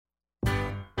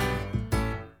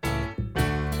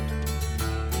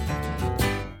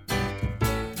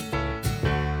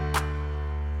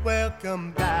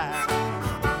Welcome back.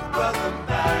 Welcome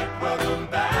back. Welcome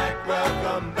back.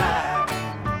 Welcome back.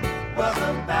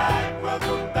 Welcome back.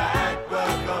 Welcome back.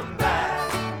 Welcome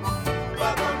back.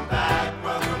 Welcome back.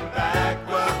 Welcome back.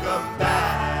 Welcome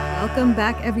back. Welcome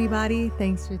back, everybody.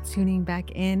 Thanks for tuning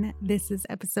back in. This is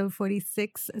episode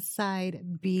 46,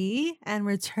 Side B, and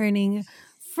returning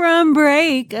from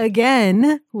break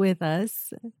again with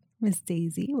us, Miss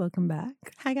Daisy. Welcome back.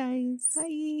 Hi, guys.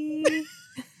 Hi.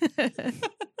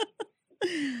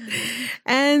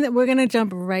 And we're going to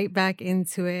jump right back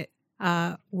into it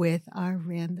with our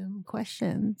random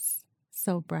questions.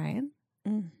 So, Brian,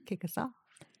 kick us off.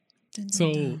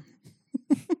 So,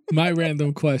 my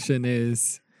random question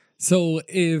is, so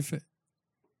if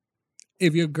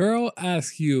your girl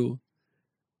asks you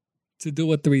to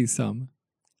do a threesome,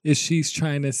 is she's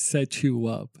trying to set you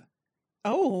up?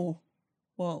 Oh,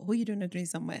 well, who you doing a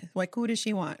threesome with? Like, who does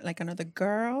she want? Like another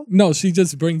girl? No, she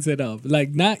just brings it up.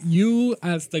 Like, not you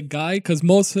as the guy, because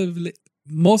most of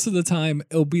the time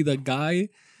it'll be the guy.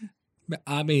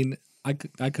 I mean, I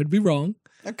could be wrong.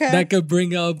 Okay. That could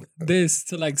bring up this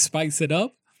to like spice it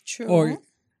up. True. Or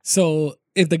so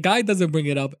if the guy doesn't bring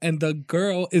it up and the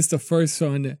girl is the first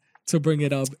one to bring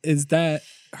it up, is that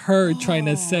her trying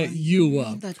to set you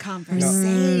up? The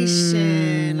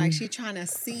conversation. Like, she trying to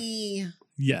see.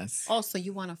 Yes. Also,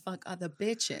 you want to fuck other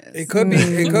bitches. It could be.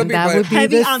 It could be. That But would be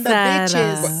Heavy the on the setup.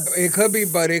 bitches. it could be.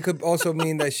 But it could also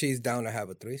mean that she's down to have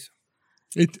a threesome.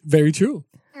 It's very true.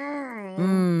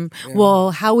 Yeah.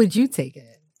 Well, how would you take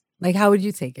it? Like, how would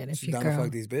you take it if She's your down to girl?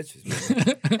 fuck these bitches.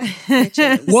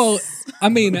 Bitches. Well, I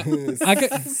mean, I could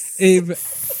if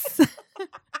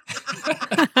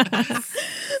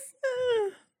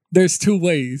there's two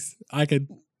ways I could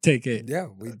take it. Yeah,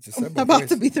 we just said both About ways.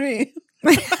 to be 3.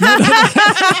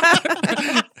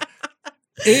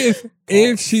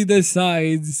 If she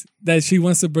decides that she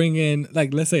wants to bring in,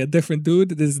 like, let's say a different dude,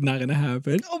 this is not gonna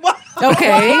happen.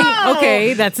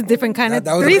 Okay, that's a different kind of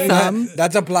That was threesome.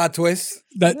 that's a plot twist.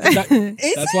 That's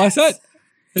why I said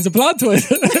it's a plot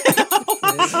twist.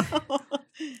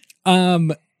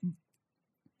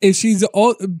 If she's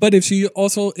but if she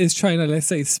also is trying to, let's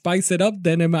say, spice it up,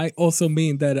 then it might also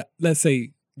mean that, let's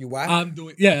say, You whack? I'm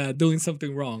doing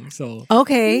something wrong. So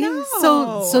Okay, No.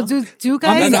 so do you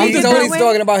guys I'm see He's it only that way?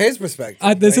 talking about his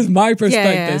perspective. this is my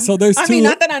perspective. Yeah. So there's I two. mean,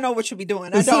 not that I know what you be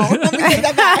doing. I don't. Let me take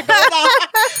that back. Hold on.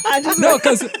 I just No,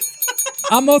 because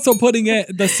I'm also putting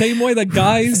it the same way the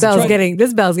guys.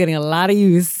 This bell's getting a lot of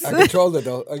use. I controlled it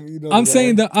though. I'm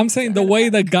saying the way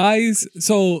the guys.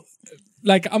 So,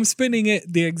 like, I'm spinning it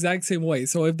the exact same way.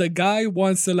 So if the guy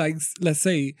wants to, like, let's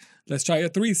say, let's try a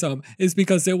threesome, it's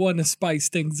because they want to spice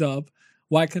things up.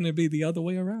 Why couldn't it be the other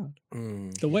way around?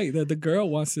 The way that the girl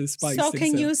wants to spice So things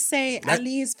can up. you say, at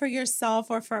least for yourself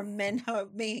or for men who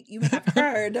you have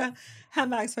heard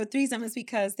have asked for threesome is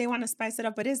because they want to spice it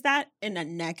up, but is that in a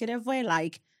negative way,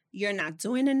 like you're not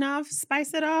doing enough,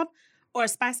 spice it up, or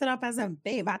spice it up as a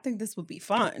babe? I think this would be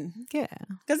fun Yeah,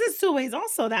 because it's two ways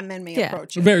also that men may Yeah.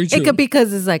 approach it. Very true. it could be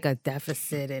because it's like a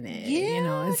deficit in it. You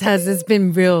know, it's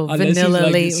been real Unless vanilla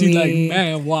lately. she's like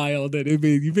man wild, and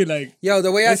you'd be like, Yo,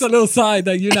 the way I it's a little side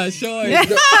that you're not showing.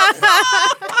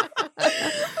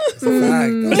 It's a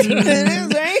fact. though. It is,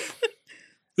 right?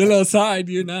 The little side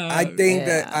you're not. I think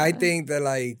that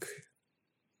like,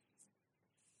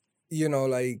 you know,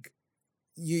 like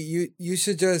you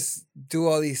should just do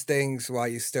all these things while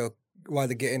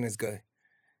the getting is good.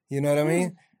 You know what I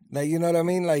mean? Like, you know what I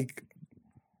mean? Like,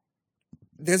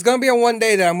 there's gonna be a one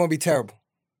day that I'm gonna be terrible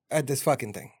at this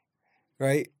fucking thing,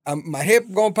 right? My hip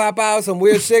gonna pop out, some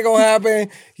weird shit gonna happen.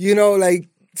 You know, like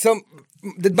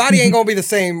the body ain't gonna be the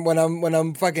same when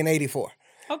I'm fucking 84.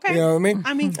 Okay. You know what I mean?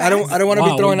 I mean, I don't want to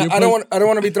Wow, be throwing. you're I don't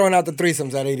want to be throwing out the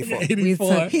threesomes at 84.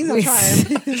 84. He's gonna try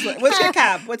it. He's like, what's your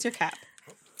cap? What's your cap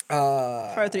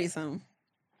for a threesome?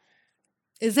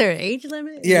 Is there an age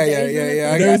limit? Yeah.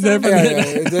 There's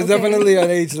There's definitely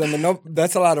an age limit. No,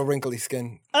 that's a lot of wrinkly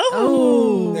skin.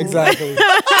 Oh. Exactly.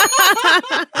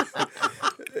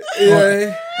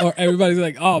 Yeah. Or everybody's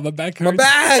like, oh, my back hurts. My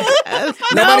back.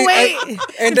 No, wait.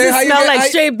 And Does then how it you smell get, like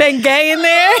straight Ben Gay in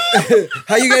there?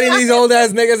 how you getting these old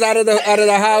ass niggas out of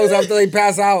the house after they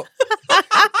pass out?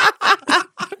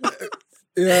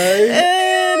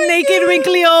 Yeah. Naked,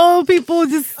 wrinkly old people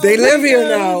just They live here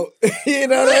now. You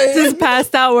know what I mean? just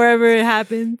passed out wherever it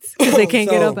happens because they can't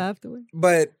get So- up afterwards.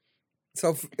 But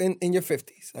so in your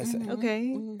 50s, I say,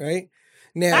 Okay. right?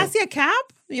 Now, That's your cap?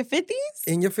 Your 50s?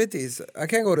 in your 50s, I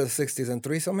can't go to the 60s and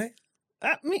threesome, man.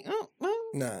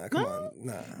 Nah, come on,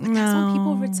 nah. That's when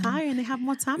people retire and they have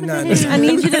more time in Nah, their nah, hands. I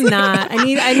need you to not. I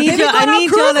need you go on to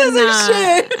cruises and not.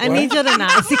 shit. I need you to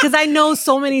not. See, because I know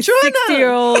so many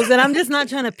 60-year-olds, and I'm just not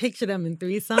trying to picture them in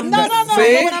threesome. No. See?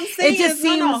 But what I'm saying It just is,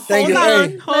 seems- Thank you.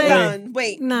 Hey, Hold hey. on.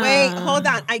 Wait, Nah. hold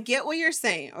on. I get what you're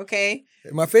saying. Okay.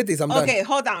 In my 50s, I'm done. Okay,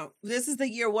 hold on. This is the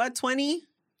year what? 20?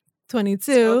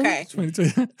 22. Okay.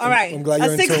 22. All right. I'm glad you're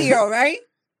a in tune. 60-year-old, right?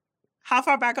 How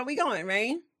far back are we going,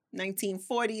 right?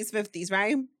 1940s, 50s,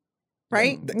 right?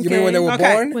 Right? You mean when they were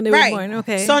Okay. born? When they were Right. born.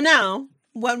 Okay. So now,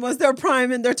 when was their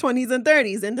prime in their 20s and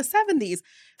 30s? In the 70s.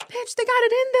 Bitch, they got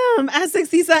it in them at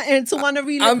 60 something to want to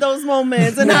relive those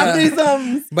moments and have Nah.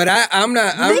 threesomes. But I'm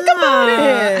not. I'm, Think about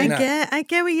it. I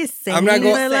get what you're saying. I'm not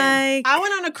going- but like, I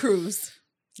went on a cruise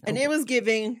and it was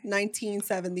giving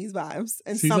 1970s vibes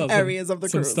in See, some areas of the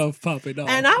some cruise. stuff popping up.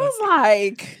 And I was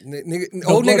like,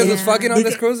 old niggas was Yeah. fucking on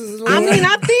this cruises as well. I mean,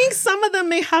 I think some of them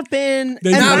may have been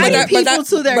They- Nah, inviting people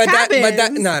to their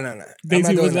cabins. no.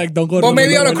 Daisy was like, "Don't go to Well, the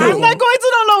maybe on a lower cruise. I'm level." not going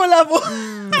to no lower level.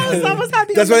 I was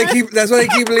happy. That's with why they that. keep. That's why they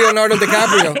keep Leonardo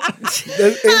DiCaprio.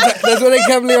 That's why they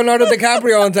kept Leonardo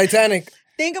DiCaprio on Titanic.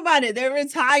 Think about it. They're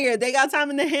retired. They got time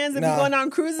in their hands and be Nah. going on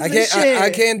cruises I and can't. shit. I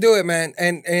can't do it, man.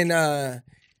 And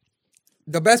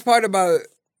the best part about,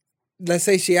 let's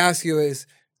say she asks you is,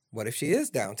 what if she is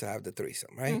down to have the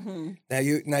threesome, right? Mhm.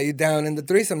 Now you down in the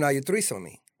threesome. Now you threesome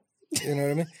me. You know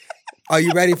what I mean? Are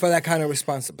you ready for that kind of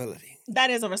responsibility? That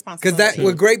is a Because responsibility. that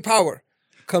with great power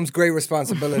comes great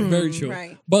responsibility. Very true.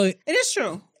 Right. But It is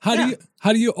true. how Yeah.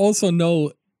 do you also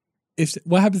know if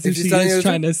what happens if she's she telling you is the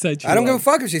trying truth? to set you I don't give a up?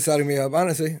 fuck if she's setting me up.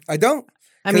 Honestly, I don't.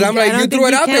 I 'Cause I'm like, I don't you threw think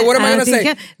it out there. can. What am I don't gonna think say?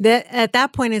 you can. That at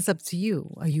that point, it's up to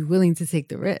you. Are you willing to take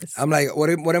the risk? I'm like,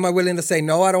 what am I willing to say?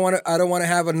 No, I don't want to. I don't want to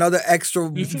have another extra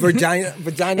vagina.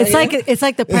 It's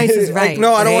like the Price is Like, Right.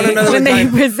 no, I don't want right? another When they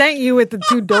vagina. present you with the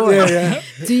two doors. Yeah.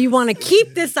 Do you want to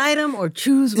keep this item or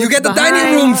choose? You what's get the behind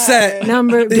dining room set.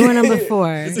 door number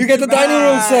 4. You get the dining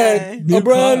room set. New A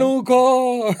brand car. new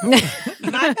car.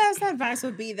 My best advice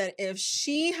would be that if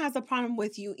she has a problem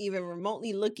with you even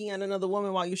remotely looking at another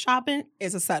woman while you're shopping,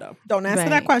 it's a setup. Don't answer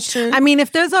that Right. question. I mean,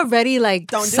 if there's already like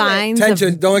Don't do it. signs Tension.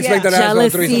 of Don't expect Yeah. that ass on a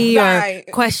threesome. jealousy or Right.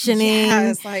 questioning, Yeah,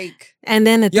 it's like and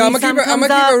then the Yo, I'm threesome gonna keep it. I'm comes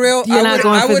gonna keep up, it real. you're not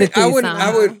going for the threesome.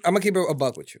 I'm gonna keep it a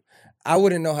buck with you. I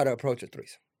wouldn't know how to approach a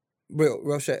threesome.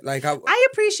 Real shit. Like I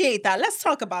appreciate that. Let's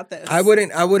talk about this. I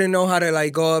wouldn't know how to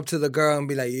like go up to the girl and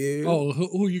be like, you. Oh,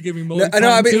 who you giving more? No, time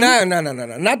I mean, to?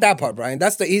 no, not that part, Brian.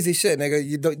 That's the easy shit, nigga.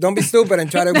 You don't be stupid and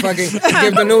try to fucking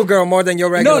give the new girl more than your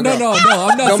regular No. girl.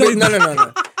 I'm not Don't be, saying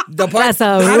no. The part, That's a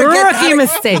how to get- rookie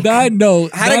mistake. that. No,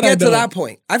 How to that I get to know. that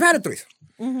point? I've had a threesome.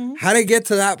 Mhm. How to get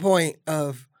to that point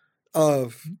of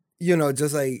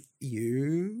just like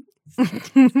you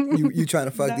trying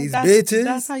to fuck these bitches?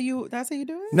 That's how you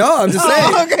do it. No, I'm just saying.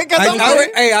 Oh, okay, 'cause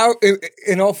I'm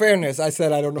in all fairness, I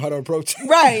said I don't know how to approach it.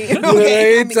 Right. You know what I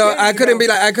Okay. mean? So I couldn't be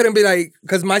like,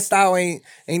 because my style ain't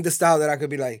the style that I could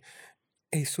be like,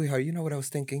 hey, sweetheart, you know what I was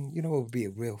thinking? You know what would be a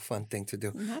real fun thing to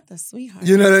do? Not the sweetheart.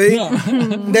 You know what I mean?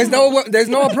 No. There's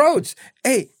no approach.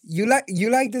 Hey, you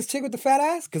like this chick with the fat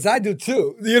ass? Because I do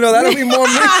too. You know, that'll be more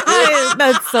me.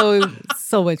 That's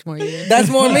so much more you. That's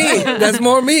more me. That's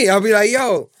more me. I'll be like,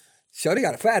 yo, Shorty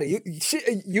got a fatty.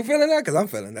 You feeling that? Because I'm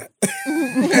feeling that.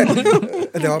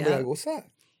 And then I'll be like, what's up?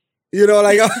 You know,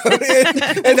 like, and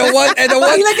the one, He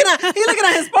looking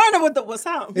at his partner with the what's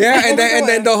up. yeah, and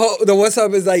then the what's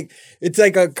up is like, it's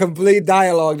like a complete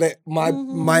dialogue that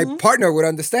my partner would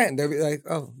understand. They'd be like,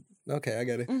 oh, okay, I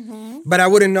get it. But I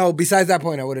wouldn't know. Besides that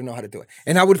point, I wouldn't know how to do it,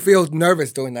 and I would feel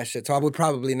nervous doing that shit. So I would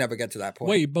probably never get to that point.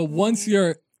 Wait, but once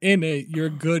you're in it, you're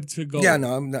good to go. Yeah,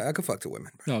 no, I could fuck two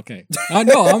women. Bro. Okay. I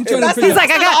know. I'm trying to That's figure He's out.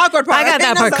 like, I the got awkward part. I got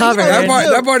that part That's covered.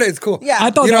 the- That part is cool. Yeah. I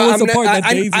thought You know, that was the I'm part not-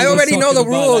 that Daisy I was already know the talking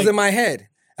about, rules like- in my head.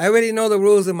 I already know the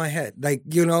rules in my head. Like,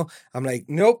 you know, I'm like,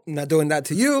 nope, not doing that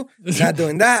to you. Not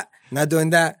doing that. Not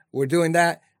doing that. We're doing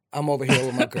that. I'm over here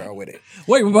with my girl with it.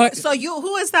 Wait, but So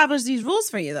who established these rules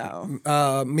for you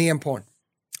though? Me and porn.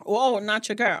 Whoa, not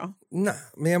your girl. Nah,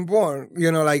 me and porn.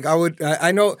 You know, like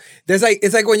I know. There's like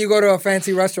it's like when you go to a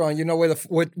fancy restaurant, you know where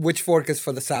which fork is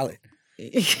for the salad.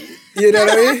 You know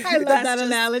what I mean? I love that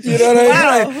analogy. You know what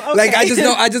I mean? Wow, Like I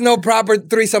okay. just know proper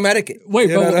threesome etiquette. wait,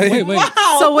 You know but what I mean? wait.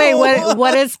 Wow. So wait,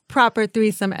 what is proper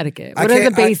threesome etiquette? What are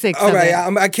the basics All of right,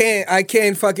 it? I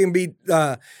can't fucking be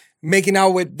making out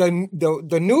with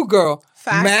the new girl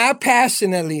Fact. mad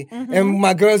passionately, and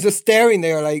my girl's just staring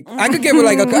there. Like I could give her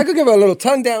I could give her a little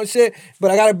tongue down shit, but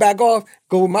I gotta back off.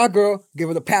 Go with my girl, give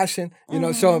her the passion. You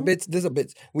know, show her bitch. This is a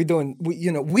bitch.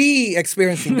 We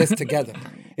experiencing this together.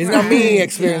 It's not me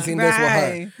experiencing this with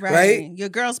her, right? Your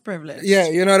girl's privilege. Yeah,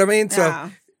 you know what I mean. So Yeah.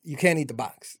 you can't eat the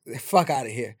box. Fuck out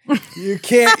of here. You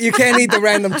can't eat the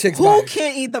random chick's Who box.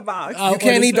 can't eat the box? You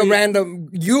can't eat the random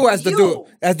you as the dude.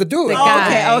 As the dude. The Oh,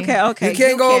 guy. okay. You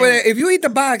can't go over there. If you eat the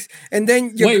box and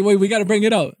then you Wait, we got to bring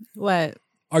it up. What?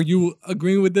 Are you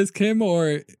agreeing with this, Kim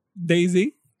or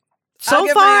Daisy? I'll So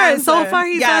give my far, answer.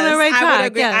 he's Yes, on the right I would track.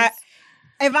 agree. Yes.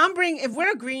 If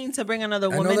we're agreeing to bring another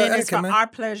know woman that in, it's etiquette, for man. our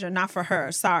pleasure, not for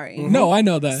her. Sorry. No, I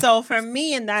know that. So for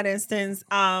me, in that instance,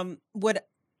 would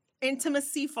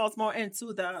intimacy falls more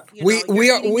into the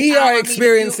We are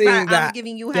experiencing I'm that.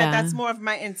 giving you head. Yeah. That's more of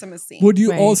my intimacy. Would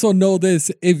you Right. also know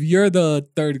this if you're the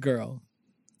third girl?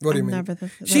 What do you I'm mean? never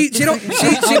the, She the don't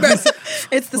second. she bet,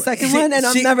 It's the second she- one, and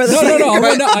I'm she- never the No, second. I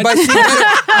wanna- but she better,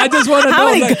 I just want to How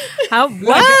know, many? like,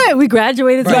 What? We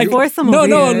graduated to Right. foursome. no, over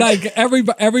no, here. like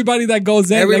everybody that goes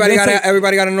in, everybody like,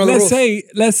 gotta know the let's rules.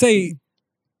 let's say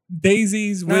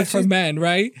Daisy's No, with her she's- man,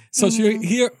 right? So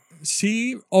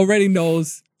she already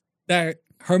knows that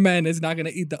her man is not gonna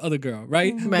eat the other girl,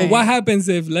 right? But Right. what happens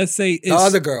if, let's say, The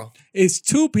other girl. it's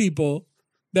two people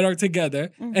that are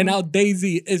together, and now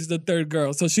Daisy is the third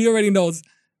girl, so she already knows.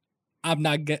 I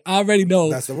already know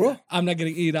That's the rule. I'm not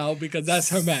gonna eat out because that's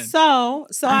her man. So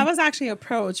I was actually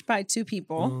approached by two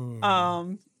people,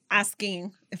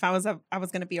 asking if I was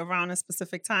going to be around a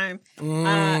specific time,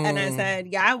 and I said,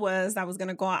 yeah, I was. I was going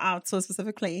to go out to a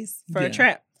specific place for Yeah. a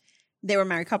trip. They were a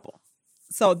married couple,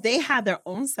 so they had their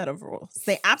own set of rules.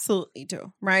 They absolutely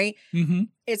do, right? Mm-hmm.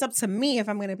 It's up to me if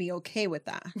I'm going to be okay with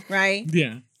that, right?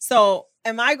 Yeah. So,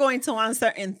 am I going to want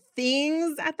certain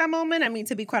things at that moment? I mean,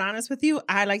 to be quite honest with you,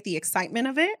 I like the excitement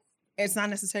of it. It's not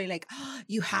necessarily like, oh,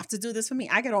 you have to do this for me.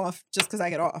 I get off just because I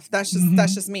get off. That's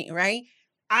just me, right?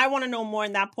 I want to know more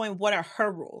in that point. What are her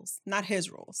rules, not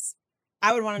his rules?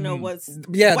 I would want to know what's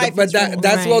Yeah, wifey's but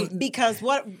that's Right. what because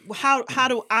how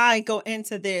do I go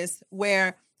into this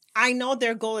where I know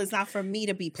their goal is not for me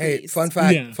to be pleased? hey, fun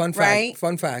fact, Yeah. Right?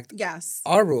 fun fact. Yes.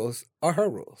 Our rules are her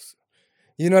rules.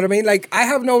 You know what I mean? Like I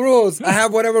have no rules. I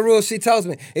have whatever rules she tells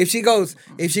me. If she goes,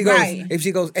 Right.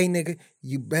 hey nigga,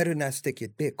 you better not stick your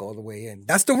dick all the way in.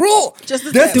 That's the rule. Just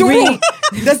the That's tip. the rule.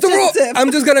 That's the rule. tip.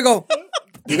 I'm just gonna go.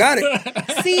 You got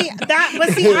it. See that, but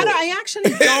see, I actually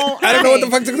don't. I don't know what the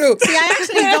fuck to do. See, I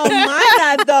actually don't mind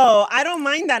that though. I don't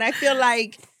mind that. I feel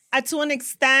like, to an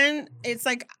extent, it's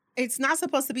like it's not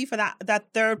supposed to be for that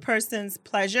third person's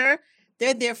pleasure.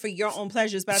 They're there for your own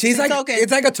pleasures. But She's like, okay,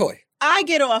 it's like a toy. I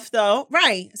get off though,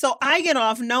 right? So I get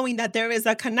off knowing that there is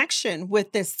a connection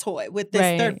with this toy, with this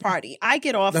Right. third party. I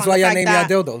get off. That's on why the y'all fact name that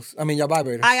y'all dildos. I mean, y'all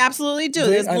vibrators. I absolutely do. See,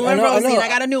 There's I Blue and know, I Rosie, and know. I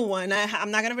got a new one. I'm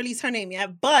not gonna release her name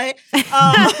yet, but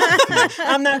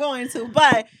I'm not going to.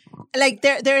 But like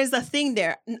there is a thing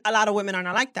there. A lot of women are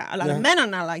not like that. A lot of men are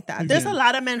not like that. There's a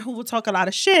lot of men who will talk a lot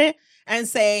of shit and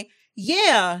say,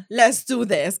 yeah, let's do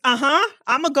this. I'm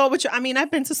gonna go with you. I mean,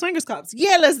 I've been to swingers clubs.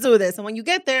 Yeah, let's do this. And when you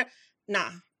get there, nah,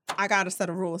 I got a set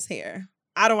of rules here.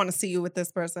 I don't want to see you with this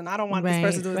person. I don't want this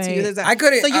person to do it to you. Right. There's that. I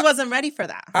couldn't. So you wasn't ready for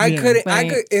that. I Yeah. couldn't. I Right.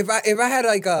 could if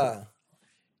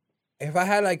I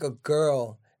had like a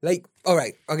girl, like, all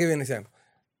right, I'll give you an example.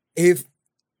 If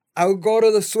I would go to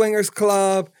the swingers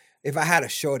club, if I had a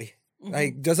shorty,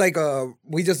 like just like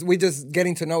we just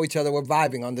getting to know each other, we're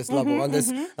vibing on this level, on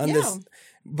this.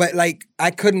 But like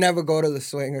I could never go to the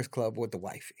swingers club with the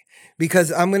wifey because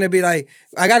I'm gonna be like,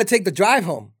 I got to take the drive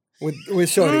home with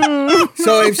shorty.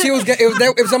 So if she was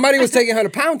if somebody was taking her to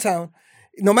Pound Town,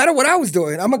 no matter what I was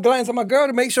doing, I'm gonna glance at my girl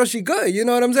to make sure she good. You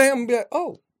know what I'm saying? I'm gonna be like,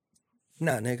 oh,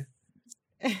 nah, nigga.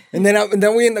 And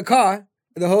then we in the car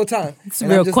the whole time. It's And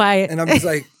real I'm just, quiet. And I'm just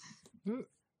like,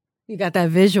 You got that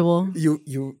visual. you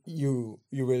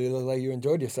really look like you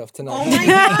enjoyed yourself tonight. Oh my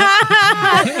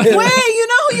God. Wait, you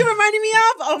know who you reminded me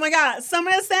of? Oh my God,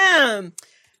 Summer Sam.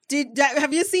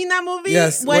 Have you seen that movie?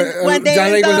 Yes, When John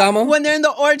Leguizamo? when they're in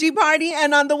the orgy party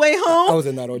and on the way home, I was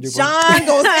in that orgy. John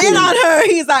goes in on her.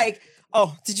 He's like,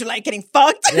 "Oh, did you like getting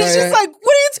fucked?" Yeah, She's yeah. like,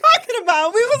 "What are you talking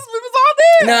about? We was all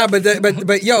there." Nah,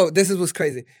 but yo, this is what's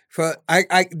crazy. For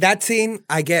I that scene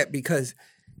I get because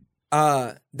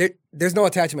there's no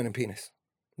attachment in penis.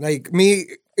 Like me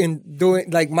in doing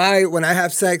like when I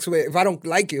have sex with, if I don't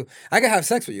like you, I can have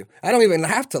sex with you. I don't even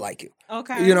have to like you.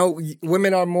 Okay. You know,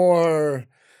 women are more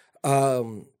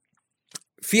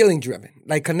feeling driven,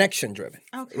 like connection driven.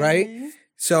 Okay. Right?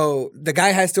 So the guy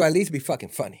has to at least be fucking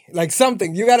funny. Like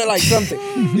something. You gotta like something.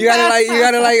 You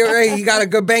gotta like, hey, he got a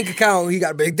good bank account, he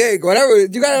got a big dick, whatever.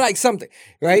 You gotta like something,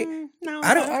 right? No,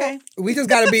 I don't we just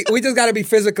gotta be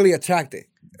physically attracted,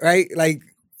 right? Like,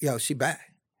 yo, she bad.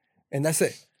 And that's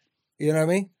it. You know what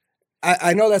I mean?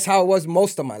 I know that's how it was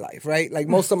most of my life, right? Like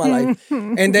most of my life.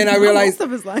 And then I realized Most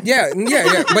of his life. Yeah.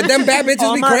 But then bad bitches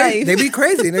All be my crazy. life. They be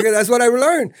crazy, nigga. That's what I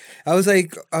learned. I was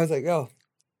like, yo,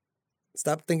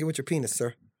 Stop thinking with your penis,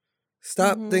 sir.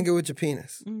 Stop thinking with your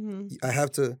penis. Mhm. I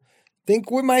have to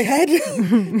think with my head.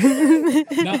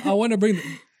 Now I want to bring.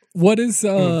 What is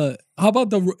how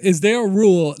about is there a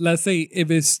rule? Let's say if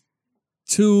it's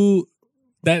two,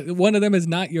 that one of them is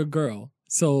not your girl.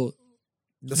 So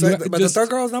But You the just- third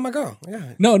girl is not my girl.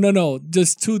 Yeah. no,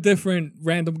 just two different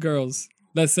random girls.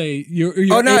 Let's say you're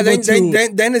Oh no, able to.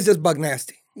 then it's just bug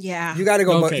nasty. Yeah. You gotta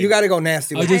go. Okay. You gotta go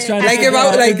nasty. I with was just it. trying to Like figure if I-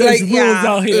 out like- there's like- rules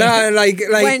yeah. out here. like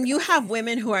when you have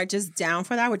women who are just down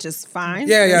for that, which is fine.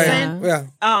 yeah, listen,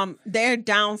 yeah. they're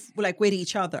down like with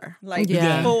each other. Like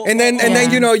Yeah. full- And then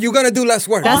Yeah. you know you're gonna do less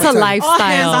work. That's a I'ma tell you. All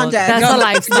hands lifestyle. on deck. That's No, a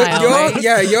lifestyle. Right?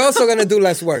 Yeah, you're also gonna do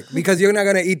less work because you're not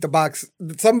gonna eat the box.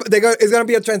 It's gonna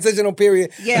be a transitional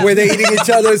period Yeah. where they're eating each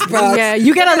other's box. Yeah,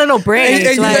 you get a little break.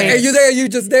 And you there, you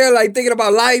just there, like thinking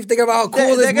about life, thinking about how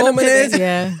cool They're this gonna moment pivot. is.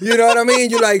 Yeah. You know what I mean?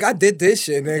 You're like, I did this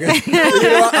shit, nigga. You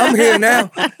know, I'm here now.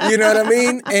 You know what I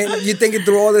mean? And you're thinking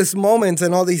through all these moments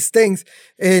and all these things,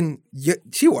 and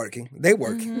she working, they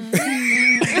working.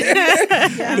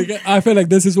 Nigga, I feel like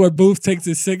this is where Booth takes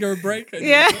his cigarette break.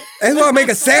 Yeah. That's why I make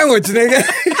a sandwich, nigga.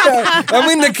 I'm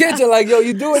in the kitchen, like, yo,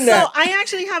 you doing So that? I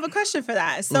actually have a question for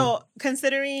that. So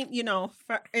considering,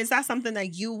 is that something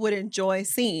that you would enjoy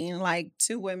seeing, like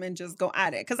two women just go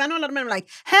at it? Because I know a lot of men are like,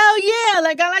 hell yeah,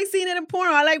 like I like seeing it in porn,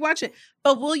 I like watching it.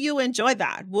 But will you enjoy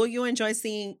that? Will you enjoy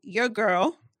seeing your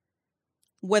girl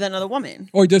with another woman?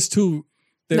 Or just two.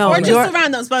 No, Or different- your- just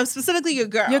around those, but specifically your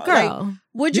girl. Your Like, girl.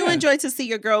 would you Yeah. enjoy to see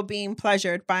your girl being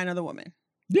pleasured by another woman?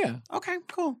 Yeah. Okay,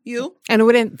 cool. You? And you So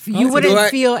wouldn't do I-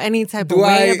 feel any type of Do way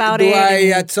I about do it. I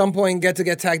and- at some point get to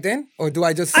get tagged in, or do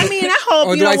I just? I mean, I hope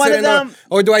or you do I know one sit of in them.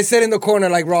 or do I sit in the corner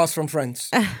like Ross from Friends?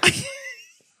 Oh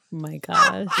my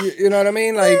gosh. You know what I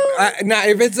mean? Like, now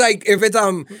if it's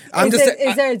I'm just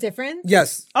Is there a difference?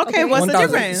 yes. Okay, what's the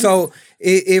 1000. difference? So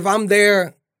if I'm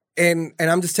there and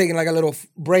I'm just taking like a little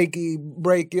break, you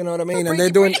know what I mean? And they're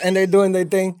doing their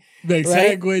thing, Make Right?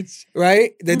 sandwich.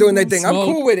 right? They're doing their thing. I'm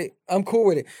Smoke. cool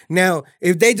with it. Now,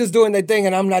 if they just doing their thing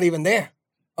and I'm not even there,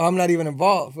 or I'm not even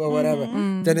involved or whatever,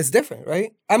 then it's different,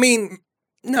 right? I mean,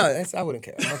 no, I wouldn't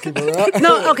care. I'll keep it real.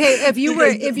 No, okay. If you were,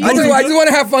 I just want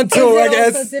to have fun too, I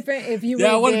guess. different if you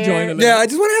Yeah, I were wanna there. join a little. Yeah, I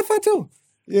just want to have fun too.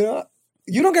 You know,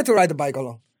 you don't get to ride the bike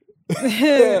alone.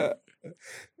 Yeah.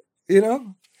 You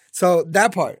know, so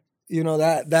that part,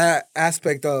 that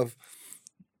aspect of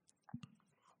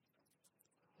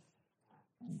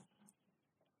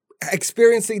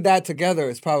experiencing that together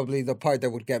is probably the part that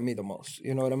would get me the most.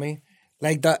 You know what I mean?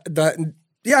 Like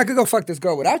yeah, I could go fuck this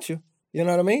girl without you. You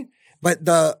know what I mean? But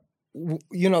the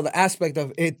aspect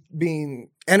of it being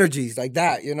energies like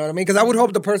that. You know what I mean? Because I would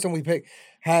hope the person we pick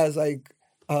has like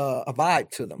a vibe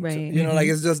to them. Right. You know, like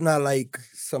it's just not like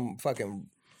some fucking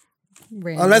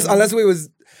Random. unless we was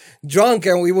drunk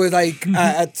and we was like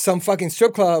at some fucking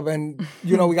strip club and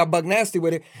we got bug nasty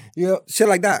with it. Shit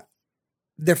like that.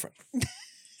 Different.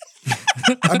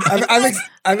 I've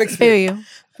Feel experienced. you.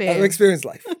 Feel I've you. experienced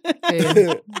life. Feel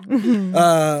you.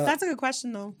 That's a good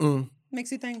question, though.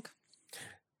 Makes you think.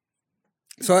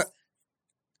 So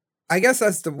I guess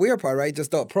that's the weird part, right?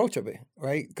 Just the approach of it,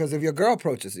 right? Because if your girl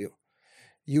approaches you,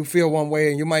 you feel one way,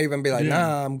 and you might even be like, Yeah.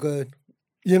 "Nah, I'm good."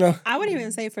 You know? I would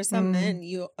even say for some men,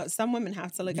 some women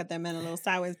have to look at their men a little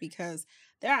sideways because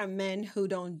there are men who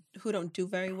don't do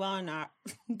very well and are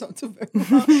don't do very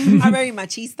well, are very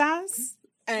machistas,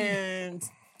 and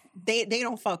they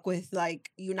don't fuck with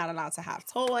like you're not allowed to have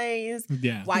toys.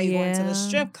 Yeah. Why you going to the Yeah.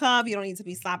 strip club? You don't need to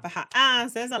be slapping her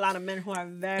ass. There's a lot of men who are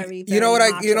very, very You know what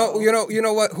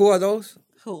macho. what? Who are those?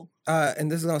 Who?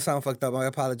 And this is gonna sound fucked up. I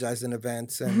apologize in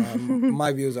advance, and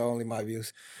my views are only my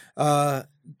views.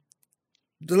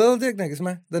 The little dick niggas,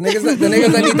 man. The niggas that need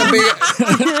to be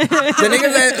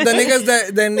the niggas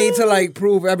that need to like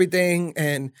prove everything,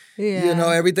 and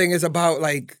everything is about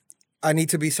like I need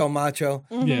to be so macho.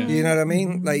 Yeah. You know what I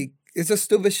mean? Like it's just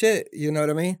stupid shit. You know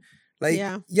what I mean? Like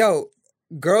Yeah. yo,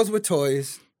 girls with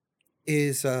toys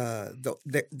is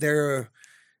they're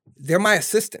my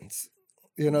assistants.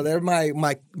 They're my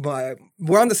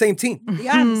we're on the same team.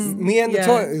 Yes. Me and the Yeah.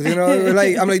 toys. We're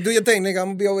like I'm like, do your thing, nigga. I'm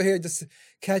gonna be over here just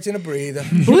catching a breather.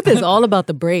 Booth is all about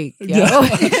the break, yo. Yeah.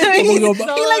 He likes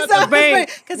that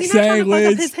because he's not trying to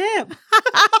fuck up his hip.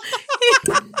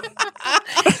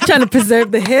 Trying to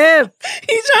preserve the hip.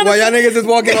 He's trying While to. y'all niggas is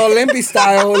walking all limpy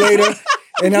style later.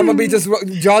 And I'm gonna be just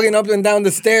jogging up and down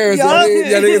the stairs. Yup. And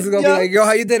y'all niggas is gonna Yup. be like, yo,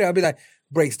 how you did it? I'll be like,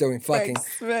 breaks during fucking.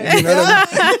 Right. You know what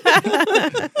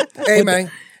I mean? Hey,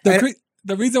 man.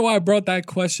 The reason why I brought that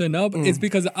question up is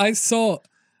because I saw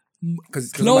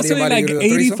 'Cause close to somebody like do a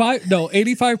threesome?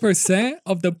 85%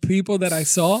 of the people that I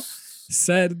saw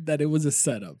said that it was a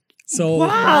setup. So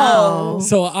Wow.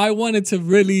 So I wanted to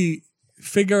really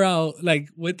figure out, like,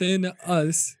 within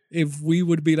us, if we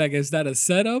would be like, is that a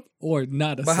setup or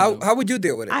not a But setup? how would you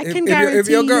deal with it? I If- can if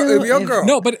your girl, guarantee if your you girl,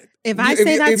 No, but If I If-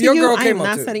 say if- that if to your you, girl I'm came up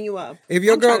not to- setting you up. if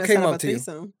your I'm girl trying to came set up a to you.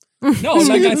 threesome. no,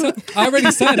 like I said, I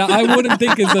already said I wouldn't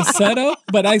think it's a setup,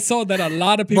 but I saw that a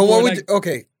lot of people But what were would like, you,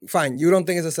 okay, fine. You don't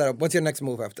think it's a setup. What's your next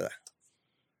move after that?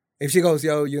 If she goes,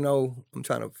 yo, I'm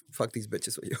trying to fuck these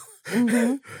bitches with you.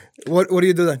 Mm-hmm. What do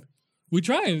you do then? we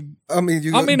trying. I mean,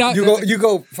 you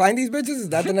go find these bitches. Is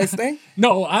that the next thing?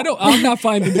 No, I'm not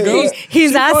finding the girls.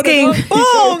 He's She brought it asking. up.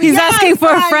 Boom! He's yes, asking for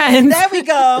a Brian. friend. There we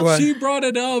go. What? She brought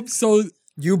it up, so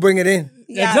You bring it in.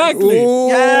 Yes. exactly. Ooh.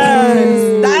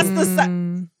 Yes, that's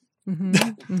the.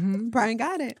 Mm-hmm. Brian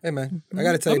got it. Hey man, I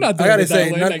gotta tell I'm you. not I gotta doing it that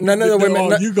say, way. none, Like, none of the women.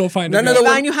 none- you go find none a of girl. the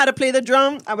If I women. knew how to play the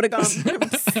drum, I would have gone.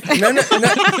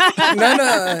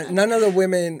 None of the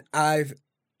women I've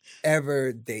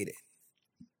ever dated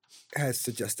has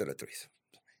suggested a threesome.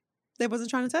 They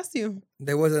wasn't trying to test you.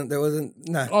 There wasn't.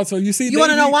 Nah. Oh, so you see, You want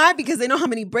to Daisy- know why? Because they know how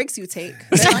many breaks you take.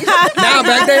 Nah,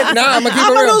 back then. Nah, I'm gonna keep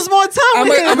I'm it gonna real. lose more time I'm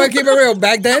with gonna you. keep it real.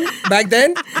 Back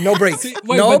then, no breaks. See,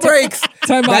 wait, No but breaks.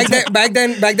 time out, Back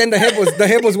then, the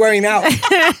hip was wearing out.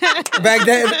 back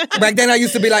then, I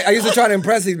used to try to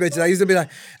impress these bitches. I used to be like,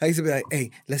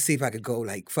 hey, let's see if I could go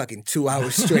like fucking 2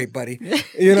 hours straight, buddy.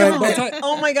 You know. But ti-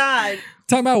 Oh my God.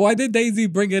 time out. Why did Daisy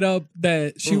bring it up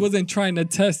that she wasn't trying to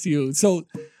test you? So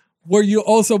were you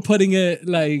also putting it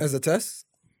like As a test.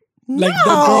 like the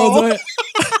girls are?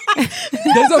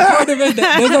 There's a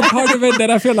part of it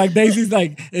that I feel like Daisy's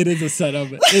like, it is a setup.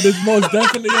 It is most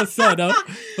definitely a setup.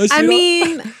 But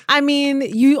she I mean,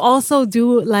 you also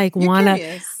do like You're wanna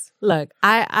curious. look.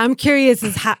 I'm curious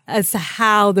as to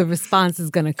how the response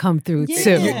is gonna come through Yeah.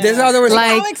 too. This is how there was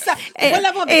Like, what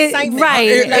level of excitement?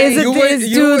 right? Like, Is you this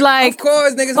would- dude like? Of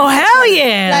course, niggas. Oh hell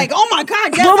yeah! Like, oh my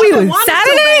God, yes, what I've we been was wanting to,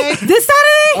 Saturday? babe. This Saturday?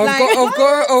 Of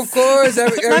course.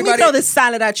 Let me Everybody. throw this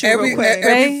salad at you real quick.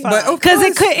 Right? But of Because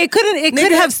it course. could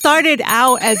Nigga. have started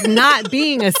out as not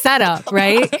being a setup,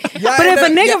 right? Y'all But if a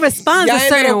ended- nigga y'all- responds y'all a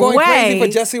ended up certain going crazy way,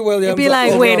 for Jesse Williams. it'd be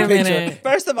like, over wait a a picture. minute.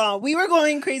 First of all, we were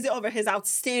going crazy over his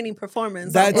outstanding performance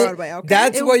on That's Broadway. Okay,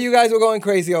 that's what you guys were going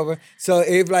crazy over. So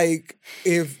if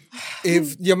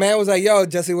your man was like, yo,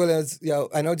 Jesse Williams,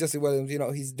 I know Jesse Williams,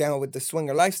 he's down with the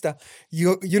swinger lifestyle.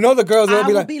 You know the girls will I be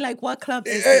would like, be like, what club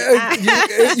is it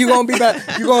at? you gonna be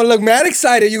back. You gonna look mad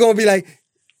excited. You gonna be like,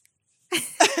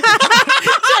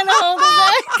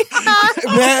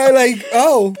 man, like,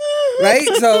 oh, right.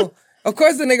 So of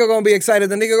course the nigga gonna be excited.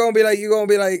 The nigga gonna be like, you gonna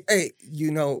be like, hey,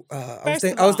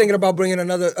 I was thinking about bringing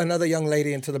another young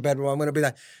lady into the bedroom. I'm gonna be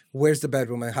like, where's the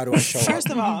bedroom and how do I show up?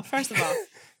 First of all,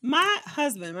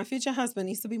 my future husband,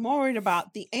 needs to be more worried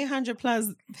about the 800 plus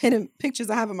hidden pictures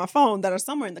I have on my phone that are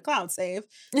somewhere in the cloud save.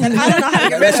 That I don't know how to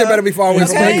get rid That of. shit better be far away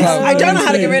from my Okay? cloud. I don't know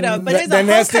how to get rid of, but it's The a whole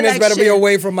nastiness better be collection.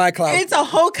 away from my cloud. It's a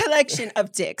whole collection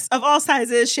of dicks of all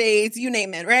sizes, shades, you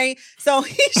name it, right? So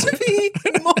he should be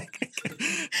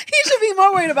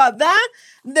more worried about that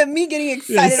than me getting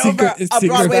excited over a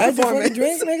Broadway Bad you fucking performance.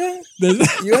 drink, nigga.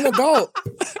 the, You're an adult.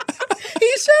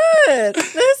 He should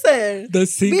listen. the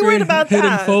Be worried secret about hidden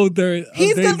that. folder of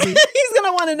He's Daisy.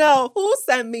 gonna want to know who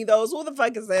sent me those. Who the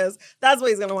fuck is this? That's what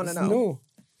he's gonna want to know. No.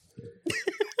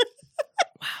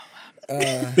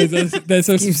 There's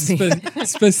a Excuse me.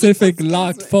 specific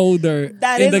locked folder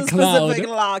That in is the a cloud. specific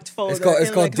locked folder. It's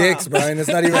in called the dicks, cloud. Brian. It's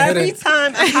not even Every hidden.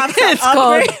 time I have to It's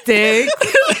called upgrade, dick.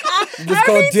 It's called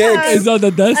every dicks. time- It's on the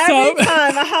desktop. every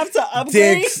time I have to upgrade.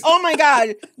 Dicks. Oh my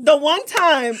God. The one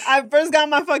time I first got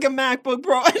my fucking MacBook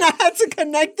Pro and I had to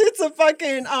connect it to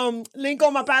fucking link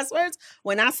all my passwords.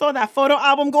 When I saw that photo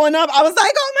album going up, I was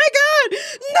like, oh my God,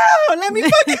 no, let me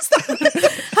fucking stop. How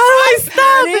do I stop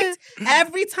it? Panicked.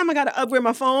 Every time I gotta upgrade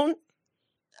my phone,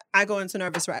 I go into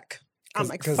nervous wreck. I'm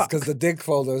like, fuck. Because the dick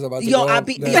folder is about to Yo, go up.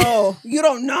 you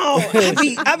don't know.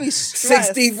 I be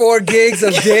stressed. 64 gigs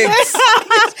of dicks.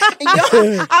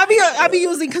 Yo, I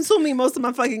be consuming most of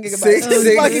my fucking gigabytes. It's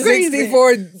fucking crazy.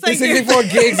 64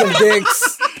 gigs of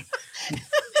dicks.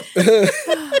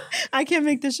 I can't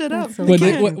make this shit up. When,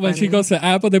 Okay. when she goes to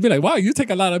Apple, they'll be like, wow, you take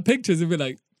a lot of pictures. And be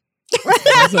like,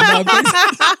 that's a lot of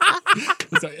pictures.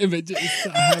 It's an image. I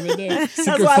have it there. That's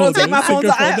why I don't take my phone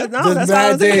to folder. No, Just that's why I mad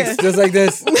don't take dicks, it. just like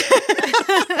this.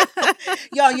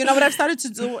 Yo, you know what I've started to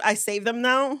do? I save them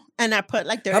now, and I put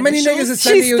like their How many initials. niggas is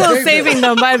sending She's you still dicks? saving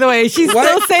them, by the way. She's What?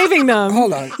 still saving them.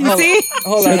 Hold on. You see?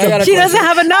 Hold on. I got a She question. doesn't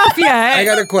have enough yet. I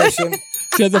got a question.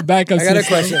 She has a backup I got a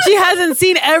system. question. She hasn't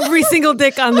seen every single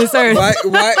dick on this earth.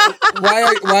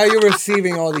 Why are you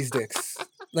receiving all these dicks?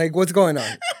 Like, what's going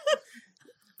on?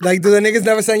 Like, do the niggas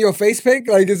never send you a face pic?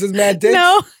 Like, is this mad dicks?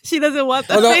 No, she doesn't want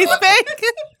the Although- face pic.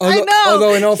 Although, know.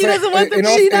 Although in all, She doesn't want them in,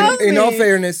 to all, cheat on in all me.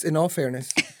 fairness,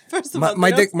 First of all,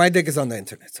 my dick is on the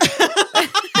internet.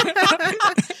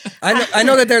 I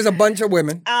know that there's a bunch of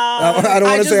women. I don't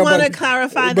want to say a just want to bunch,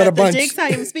 clarify but a that the bunch. dicks I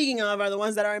am speaking of are the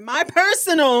ones that are in my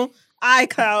personal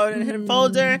iCloud and hidden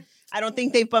folder. I don't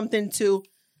think they've bumped into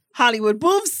Hollywood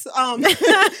boobs,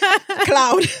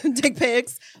 cloud dick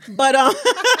pics. But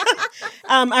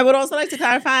I would also like to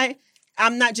clarify,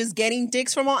 I'm not just getting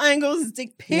dicks from all angles. It's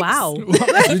dick pics. Wow.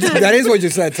 That is what you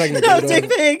said technically. No, though. dick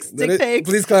pics. Dick pics.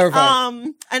 Please clarify.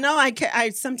 I know I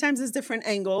sometimes there's different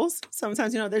angles.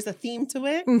 Sometimes, there's a theme to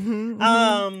it.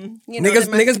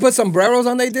 Niggas put sombreros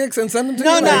on their dicks and send them to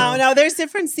you. No. There's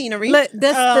different scenery. That's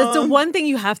the one thing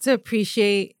you have to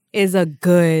appreciate is a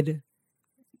good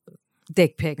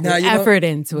dick pic. Now, With you know- effort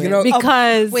into it. you know-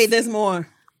 Because Wait, there's more.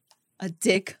 A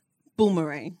dick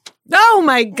boomerang. oh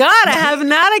my God, I have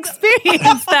not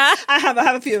experienced that. I have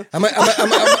a few. I'm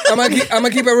gonna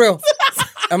keep it real.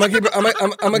 I'm gonna keep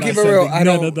it real. sending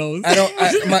none of those.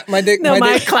 My dick. No,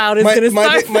 my dick, cloud is gonna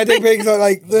start. My dick pics are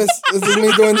like this. This is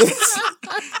me doing this,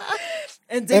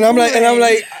 and I'm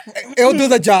like, it'll do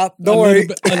the job. Don't worry.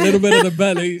 A little bit of the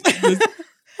belly. Just-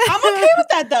 I'm okay with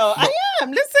that though. I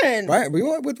am. Listen. Right?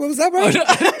 What was that, bro? He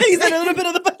said a little bit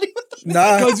of the belly.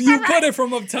 Nah, Because you put it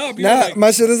from up top. You're nah. like, My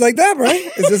shit is like that, right?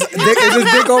 It's just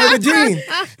dick over the jean.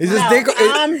 It's just dick.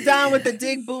 I'm down with the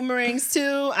dick boomerangs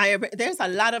too. There's a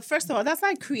lot of. First of all, that's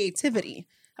like creativity.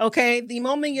 Okay, the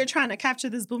moment you're trying to capture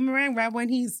this boomerang, right when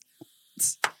he's,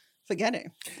 forget it.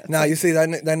 Nah, you see that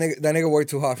nigga worked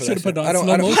too hard for that. Should've put shit. on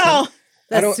slow motion. Wow.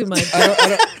 That's too much. He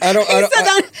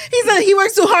said he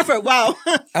works too hard for it. Wow.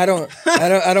 I don't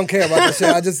care about that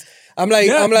shit. I'm like,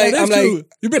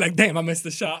 you'd be like, damn, I missed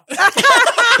the shot.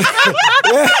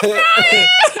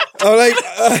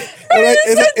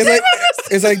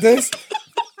 it's like this.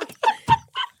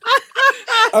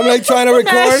 I'm like trying to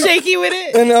record, shaky with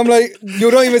it. and I'm like,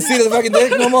 you don't even see the fucking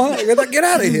dick no more. Get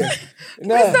out of here.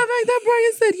 Nah. Stuff like that,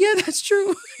 Brian said, yeah, that's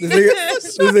true.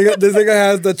 This nigga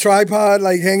has the tripod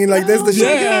like hanging like this. The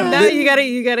shit. Yeah. Now you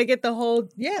gotta get the whole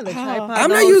the tripod. I'm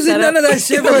the not whole using setup. none of that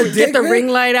shit for a dick. Get the man. ring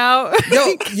light out.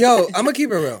 Yo, I'm gonna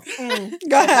keep it real.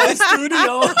 Go ahead.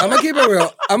 Studio. I'm gonna keep it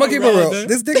real. Rather.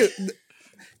 This dick,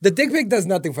 the dick pic does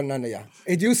nothing for none of y'all.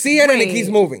 If you see it and it keeps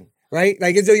moving, right?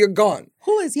 Like it's you're gone.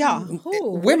 Who is y'all? Who? What do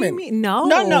you Women. mean? No.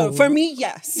 No. For me,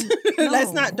 yes.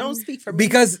 Don't speak for me.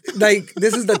 Because like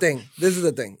this is the thing,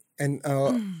 and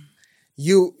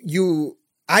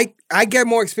I get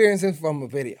more experiences from a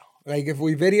video. Like if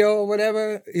we video or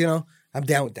whatever, I'm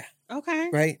down with that, Okay.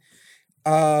 right?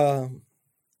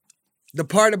 The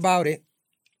part about it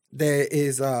there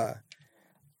is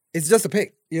it's just a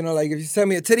pic. Like if you send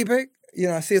me a titty pic,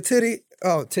 I see a titty,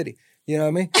 oh titty. You know what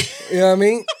I mean? You know what I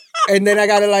mean? And then I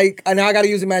gotta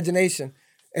use imagination.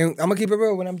 And I'm gonna keep it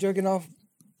real when I'm jerking off.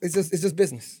 It's just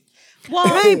business. Well,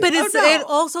 Right, but no. it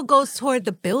also goes toward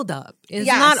the buildup. It's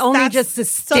Yes, not only that's- just to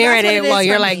so stare that's at what it it while is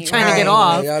you're for like me. trying to get Right.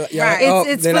 off. Right.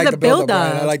 It's they for the buildup, buildup.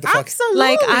 Brian. I like the fuck. Absolutely.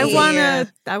 Like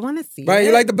I wanna see. Brian, it.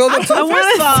 you like the buildup too? I wanna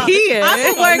First of all, see it.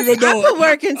 I put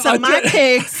work into my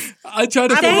pics. I try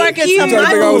to I put figure work Thank into you. my Trying to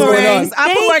figure out what's going on. boomerangs.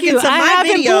 I put work Thank you. into I my have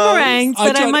videos. boomerangs I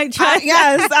that I tried- might try.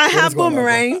 Yes, I have going on, bro?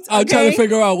 boomerangs. I'm trying to okay?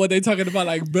 figure out what they're talking about,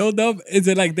 like build up. Is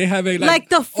it like they have a Like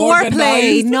the foreplay.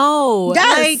 organized- No.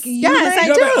 Yes, Like yes, You I have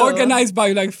it do. organized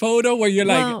by like photo where you're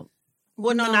like, Well,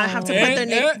 Well, no, now I have to No. put their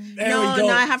There we no, go.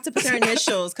 now I have to put their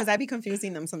initials because I be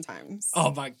confusing them sometimes.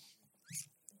 oh my.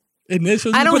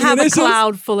 Initials. I You don't put have a initials?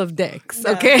 cloud full of dicks.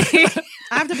 No. Okay,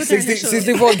 I have to put their 60, initials.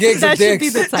 64 gigs that of should be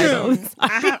dicks. the title.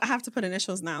 I have to put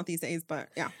initials now these days, but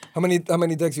yeah. How many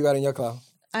dicks you got in your cloud?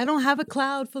 I don't have a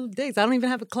cloud full of dicks. I don't even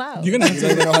have a cloud. You're gonna have You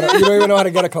don't to, even know how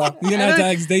to get a cloud. you're gonna have to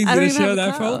ask Daisy I don't to even share have a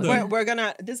that cloud. folder. We're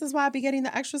gonna. This is why I be getting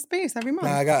the extra space every month.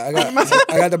 Nah, I got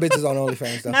the bitches on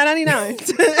OnlyFans though.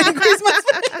 $9.99. Increase my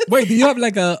space. Wait, do you have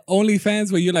like a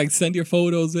OnlyFans where you like send your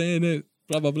photos in and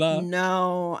blah blah blah?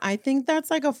 No, I think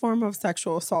that's like a form of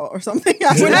sexual assault or something.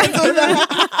 I would not do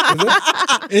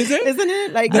that. Is it? Isn't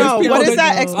it? Like, There's no, people what is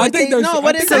that- that? I think Exploitation? there's- No, I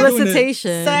what think is they're that? doing it.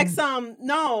 Solicitation. Sex,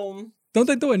 no. Don't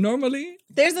they do it normally?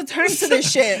 There's a term to this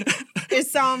shit.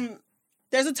 It's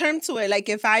there's a term to it. Like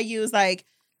if I use like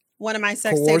one of my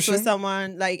sex tapes Coercion? with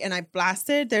someone, like, and I blast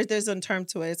it, there's a term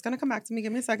to it. It's gonna come back to me.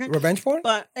 Give me a second. Revenge porn?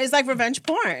 But it's like revenge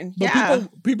porn. But yeah.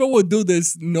 people would do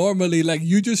this normally. Like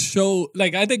you just show,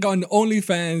 like I think on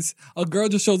OnlyFans, a girl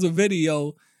just shows a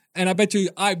video, and I bet you,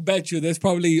 there's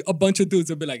probably a bunch of dudes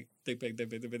that'll be like, dick pic.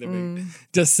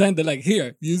 Just send it like,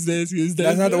 here, use this.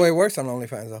 That's not the way it works on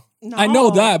OnlyFans though. No. I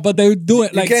know that, but they do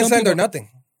it You like can't some send her people- nothing.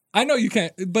 I know you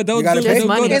can't, but they'll You gotta do pay. they'll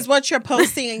Money. do It's what you're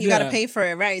posting and you Yeah. gotta pay for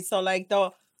it, right? So like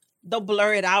they'll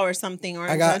blur it out or something, or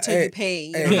until you pay,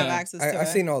 you don't have access to it. I've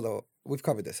seen we've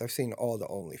covered this. I've seen all the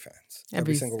OnlyFans.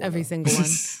 Every single one.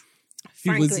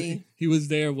 Frankly, he was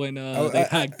there when they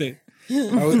hacked it.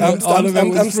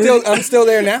 I'm still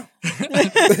there now.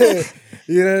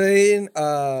 You know what I mean?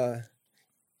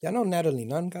 Y'all know Natalie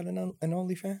Nunn got an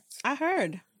OnlyFans? I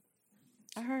heard.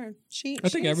 I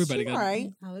think everybody got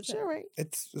right. She right.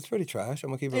 It's pretty trash. I'm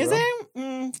gonna keep it Is real.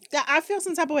 it? Yeah, I feel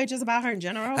some type of way just about her in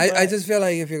general. I just feel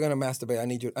like if you're gonna masturbate, I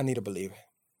need a believer.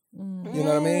 You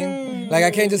know what I mean? Like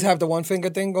I can't just have the one finger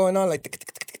thing going on, like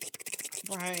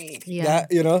right. Yeah.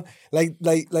 that, you know, like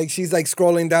she's like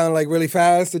scrolling down like really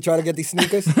fast to try to get these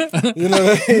sneakers. You know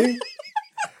what I mean?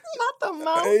 Not the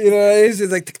mouse. You know what I mean?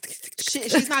 She's like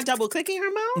she's not double clicking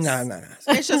her mouse. No.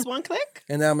 It's just one click.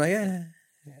 And then I'm like, yeah.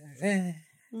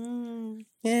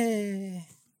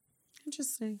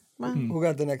 Interesting. Wow. Who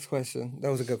got the next question?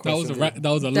 That was a good question. That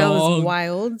was That was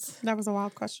wild. That was a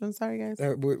wild question. Sorry, guys.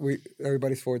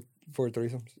 Everybody's for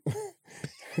threesomes. Do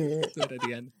it at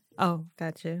the end. Oh,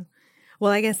 got you.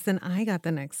 Well, I guess then I got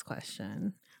the next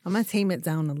question. I'm gonna tame it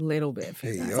down a little bit for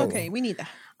you guys. It's okay. We need that.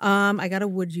 I got a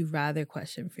would you rather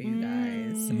question for you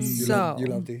guys. You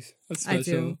love these. I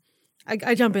do.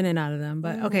 I jump in and out of them,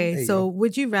 but okay. So,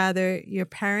 would you rather your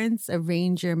parents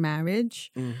arrange your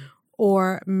marriage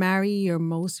or marry your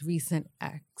most recent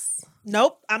ex?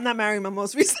 Nope, I'm not marrying my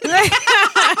most recent.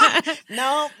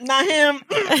 No, not him.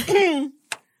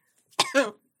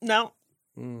 No.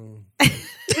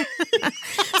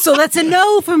 So that's a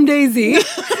no from Daisy.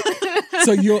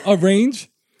 So you arrange?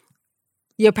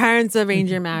 Your parents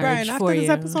arrange your marriage Brian, after for this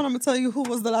you. episode, I'm gonna tell you who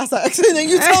was the last ex, and then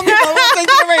you tell me if I want to take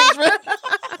the arrangement.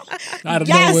 I don't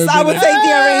Yes, know. I would take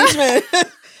the arrangement.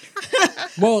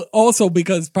 Well, also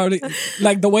because probably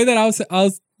like the way that I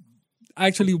was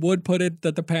actually would put it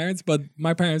that the parents, but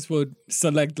my parents would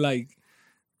select like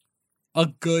a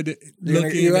good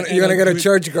looking. You're gonna get a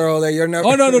church girl that you're never.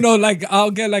 Oh no! Like I'll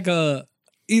get like a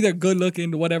either good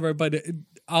looking whatever, but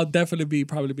I'll definitely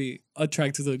probably be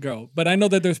attracted to the girl. But I know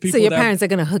that there's people. So your parents are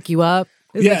gonna hook you up.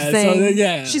 Yeah. So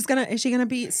yeah. Is she gonna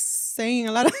be saying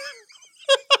a lot of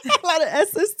a lot of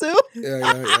S's too?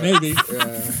 Yeah. Maybe.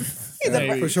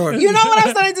 Yeah, for sure. You know what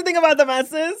I'm starting to think about the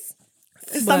S's?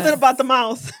 It's something about the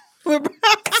mouth.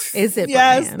 Is it?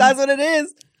 Yes, Brian? that's what it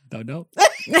is. Don't know.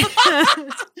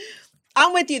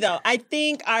 I'm with you though. I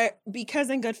think because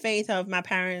in good faith of my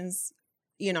parents,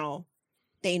 you know,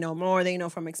 they know more, they know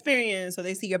from experience, so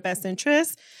they see your best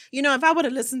interest. You know, if I would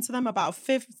have listened to them about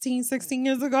 15, 16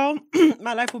 years ago,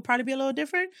 my life would probably be a little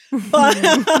different. But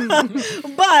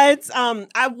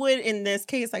I would, in this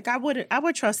case, like I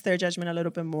would trust their judgment a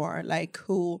little bit more, like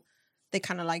who they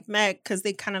kind of like met, because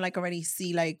they kind of like already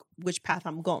see like which path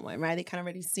I'm going, right? They kind of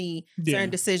already see certain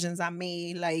decisions I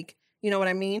made, like, you know what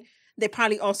I mean? They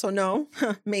probably also know,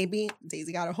 maybe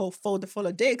Daisy got a whole folder full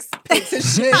of dicks, pics and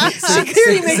shit. She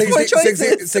clearly makes poor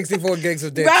choices. 64 gigs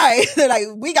of dicks. Right. They're like,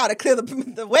 we got to clear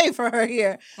the way for her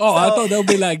here. Oh, I thought they'll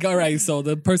be like, all right, so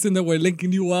the person that we're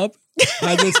linking you up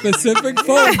has a specific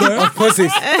folder. Of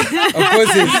pussies. He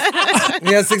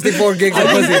has 64 gigs of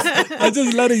pussies. I'm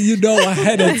just letting you know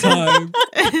ahead of time.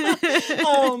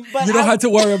 But you don't have to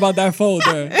worry about that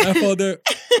folder. That folder.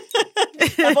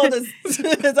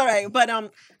 It's all right. But I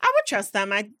would trust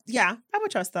them. I would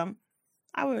trust them.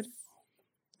 I would.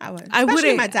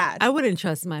 Especially my dad. I wouldn't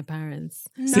trust my parents.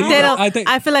 No. See, They don't, I think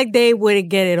I feel like they would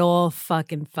get it all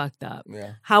fucking fucked up.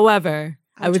 Yeah. However,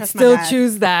 I would trust my still dad.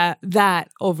 choose that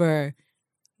over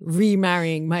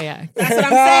remarrying my ex. That's what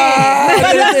I'm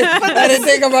saying. I didn't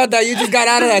think about that. You just got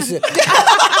out of that shit.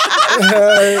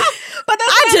 But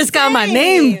that's I what just I'm got my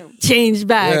saying. name changed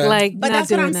back. Yeah. Like, But not that's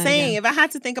what doing I'm that saying. again. If I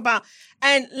had to think about,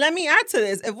 and let me add to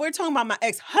this, if we're talking about my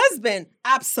ex-husband,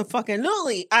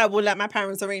 absolutely, I would let my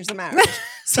parents arrange the marriage.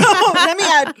 So let me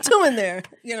add two in there,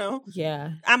 you know.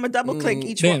 Yeah. I'm a double click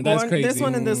each Damn, one. that's This crazy.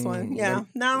 one and this one. Yeah.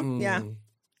 No? Yeah.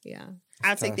 Yeah.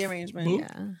 I'll take the arrangement.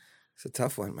 Yeah. It's a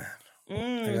tough one, man. I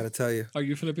Mm. gotta tell you. Are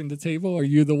you flipping the table? Are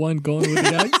you the one going with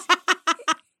the ex?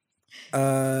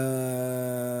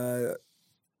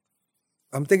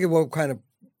 I'm thinking what kind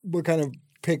of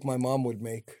pick my mom would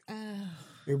make.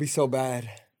 It would be so bad.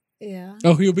 Yeah.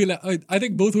 Oh, he'll be like, I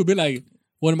think both will be like,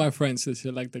 one of my friends says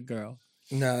you like the girl.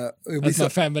 Nah, it'd be That's so. my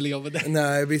family over there.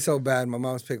 Nah, it'd be so bad. My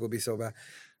mom's pick would be so bad.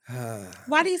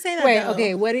 Why do you say that? Wait, though?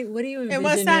 okay. What do you In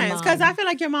what envision your sense? Because mom? I feel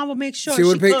like your mom will make sure She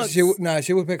would pick. cooks. She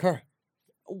would pick her.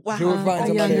 Wow. She would find a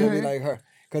somebody younger who'd be her. like her.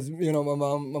 Because my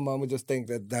mom would just think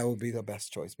that would be the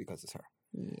best choice because it's her.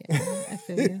 Yeah, I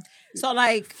feel you. So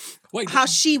like Wait, how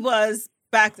she was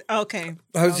back. Okay.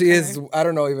 How she is, I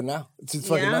don't know even now. It's just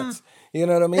fucking Yeah. nuts. You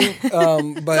know what I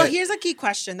mean? But So here's a key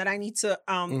question that I need to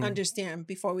understand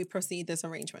before we proceed this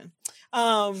arrangement.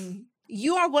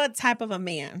 You are what type of a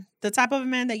man? The type of a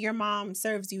man that your mom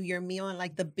serves you your meal and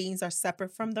like the beans are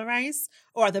separate from the rice,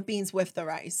 or are the beans with the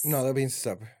rice? no, that means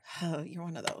separate. Oh, you're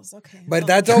one of those. Okay. But So-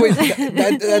 that's always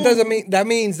that doesn't mean that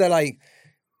means that like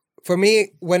for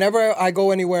me, whenever I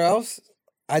go anywhere else,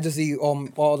 I just eat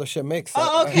all the shit mixed.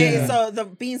 Oh, okay. Yeah. So the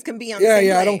beans can be on the Yeah, same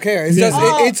yeah, I plate. don't care. It's Yeah. just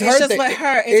Oh, it's her it's just thing. with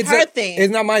her. It's her thing.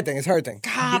 It's not my thing. It's her thing.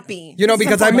 Copy. You know,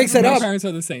 because I mix it My up parents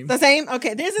are the same. The same?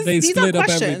 Okay. These They are split up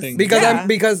questions. everything.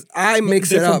 because I mix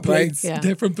it Different up, right? plates, Yeah.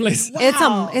 different places.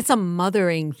 Wow. It's a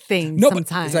mothering thing No, but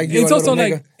sometimes. It's like you It's a also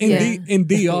little like nigga. in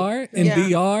DR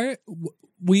Yeah.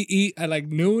 we eat at like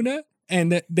noon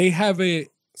and they have it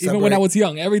even when Separate. I was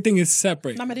young. Everything is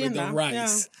separate La with the merienda,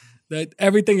 rice. That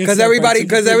everything is Because separate, so you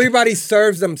because can- everybody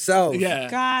serves themselves. yeah.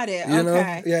 Got it. You know?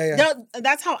 Okay. Yeah, yeah. No,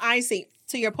 that's how I see.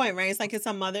 To your point, right? It's like it's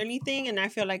a motherly thing, and I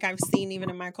feel like I've seen even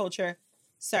in my culture,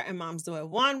 certain moms do it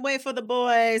one way for the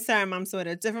boys, certain moms do it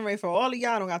a different way for all of y'all.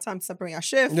 I don't got time to separate your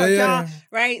shift. Yeah, Fuck yeah, y'all, yeah.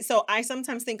 right? So I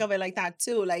sometimes think of it like that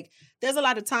too. Like there's a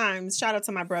lot of times. Shout out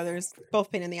to my brothers,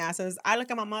 both pain in the asses. I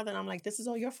look at my mother and I'm like, this is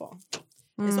all your fault.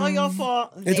 It's all your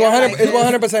fault. It's They're 100. like It's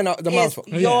this. 100% the mom's It's fault.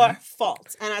 your Yeah.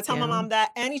 fault. And I tell my Yeah. mom that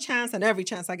any chance and every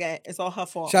chance I get, it's all her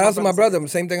fault. Shout out to my brother's brother.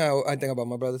 Same thing I think about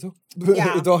my brother too.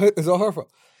 Yeah. it's all her fault.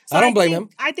 So I don't blame think,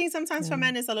 him. I think sometimes for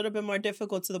men it's a little bit more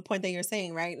difficult to the point that you're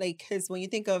saying, right? Like, because when you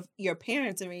think of your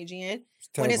parents arranging it,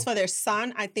 when it's terrible. for their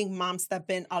son, I think moms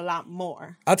step in a lot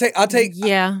more. I'll take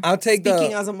Yeah. I'll take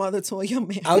Speaking the as a mother to a young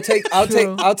man. I'll take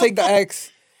the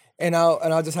ex and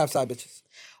I'll just have side bitches.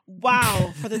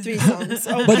 Wow, for the threesomes.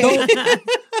 Okay. But don't,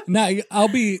 now, I'll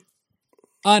be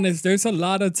honest, there's a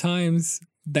lot of times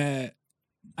that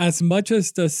as much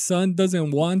as the son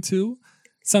doesn't want to,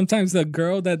 sometimes the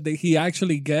girl that he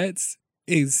actually gets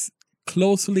is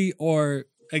closely or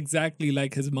exactly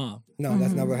like his mom. No,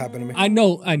 that's never happened to me. I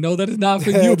know that it's not for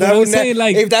you, but That I'm would ne- saying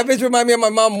like if that bitch remind me of my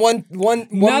mom one Not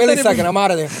that it millisecond, was- I'm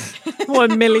out of there. 1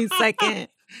 millisecond.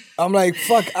 I'm like,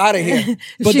 fuck out of here.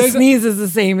 But She there's a- sneezes the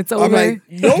same. It's over. I'm like,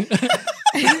 nope.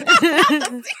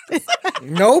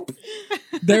 Nope.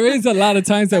 there is a lot of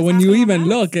times that when you even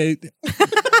look at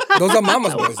Those are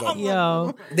mama's boys though.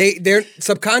 Yo. They're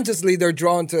subconsciously they're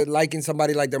drawn to liking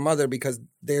somebody like their mother because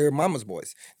they're mama's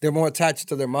boys. They're more attached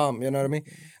to their mom. You know what I mean?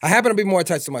 I happen to be more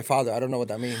attached to my father. I don't know what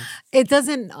that means. It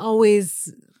doesn't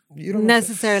always You don't know.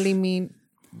 necessarily mean.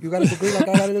 You got a degree like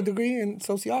I got a degree in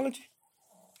sociology.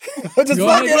 Just Go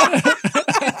fuck ahead.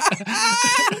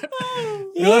 it.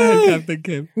 Go ahead, Captain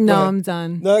Kim. No, ahead. I'm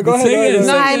done. No, go The ahead. thing Go ahead, is-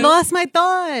 go No, ahead. I lost my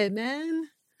thought, man.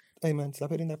 Hey man, stop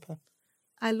hitting that pen.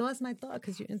 I lost my thought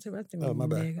because you interrupted me. Oh my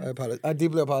bad. nigga. I apologize. I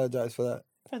deeply apologize for that.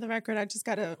 For the record, I just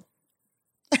got a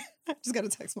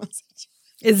text message.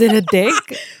 Is it a dick?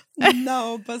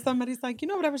 No, but somebody's like, you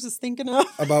know what I was just thinking of?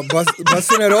 About busting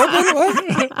it open?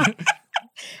 What?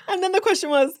 And then the question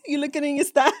was, you looking in your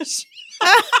stash?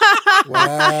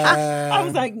 Wow. I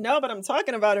was like, no, but I'm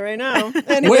talking about it right now.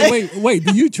 Anyway. Wait.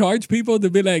 Do you charge people to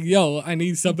be like, yo, I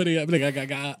need somebody? I'm like,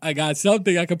 I got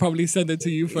something. I could probably send it to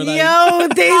you for like. Yo,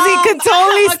 Daisy could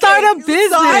totally start a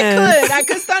business. So I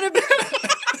could start a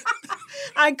business.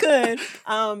 I could.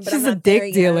 But She's I'm a not dick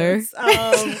there dealer. yet.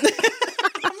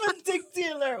 I'm a dick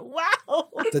dealer. Wow.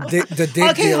 The dick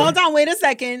Okay, dealer. hold on. Wait a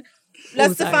second.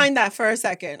 Let's sorry. define that for a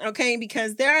second, okay?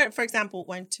 Because there are, for example,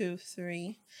 1, 2,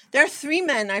 3. There are 3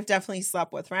 men I've definitely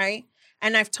slept with, right?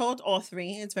 And I've told all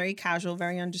 3. It's very casual,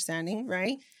 very understanding,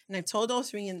 right? And I've told all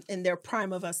 3 in their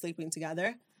prime of us sleeping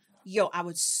together. Yo, I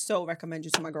would so recommend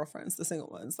you to my girlfriends, the single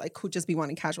ones, like who just be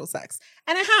wanting casual sex.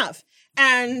 And I have.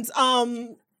 And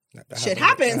That shit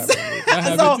happened. happens. That happened. That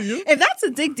happened So to you? if that's a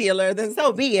dick dealer, then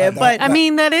so be it. But I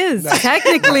mean, that is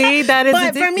technically that is. a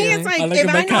but dick for me, dealer. it's like I look if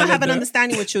at my I know I have an calendar.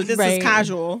 understanding with you, this Right. is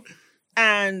casual,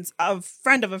 and a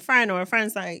friend of a friend or a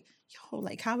friend's like, yo,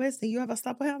 like how is it? You ever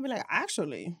slept with him? I'll be like,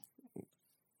 actually,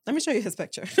 let me show you his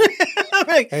picture. I'm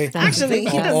like, Hey, actually,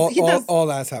 he all, does. He all- does. all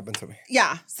that's happened to me.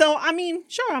 Yeah. So I mean,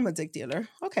 sure, I'm a dick dealer.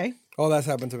 Okay. All that's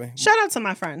happened to me. Shout out to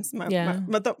my friends, Yeah.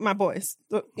 my boys.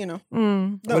 You know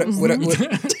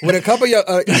With a couple of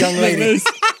young ladies.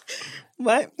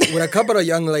 what? With a couple of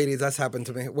young ladies, that's happened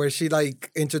to me. Where she like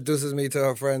introduces me to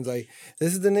her friends, like,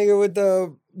 this is the nigga with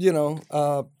the,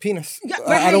 penis. Yeah,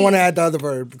 I don't right. want to add the other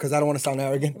verb because I don't want to sound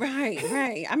arrogant.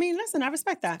 Right. I mean, listen, I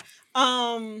respect that.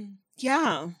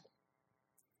 Yeah.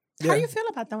 How Yeah. do you feel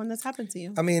about that when this happened to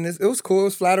you? I mean, it was cool. It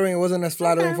was flattering. It wasn't as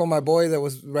flattering Okay. for my boy that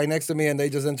was right next to me, and they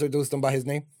just introduced him by his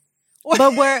name.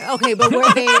 But were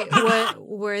they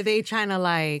were they trying to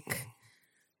like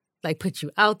like put you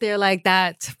out there like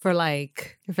that for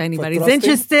like if anybody's thrusting?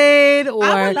 interested, or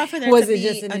I would love for there was to it be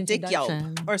just an a dick yelp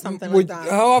introduction? or something like Would, that.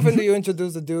 how often do you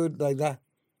introduce a dude like that?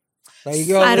 Like,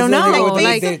 yo, I don't what's up, know, nigga, with the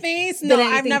like- dick? face? Did No,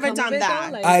 I've anything never come done of it, though?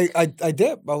 that. Like- I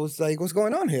did. I was like, what's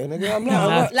going on here, nigga? I'm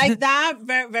not. Nah. Like that,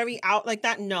 very, very out like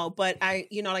that. No, but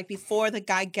like before the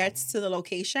guy gets to the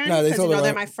location, No, they because told her,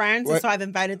 they're right? my friends, and Right. so I've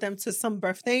invited them to some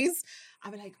birthdays.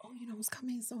 I'll be like, oh, who's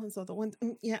coming? So and so, the one,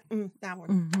 that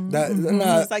one. Mhm, That, mhm.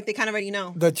 nah, It's like they kind of already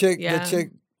know. the chick, Yeah.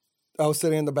 I was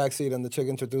sitting in the back seat and the chick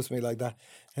introduced me like that,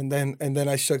 and then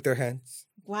I shook their hands.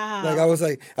 Wow. Like I was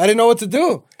like, I didn't know what to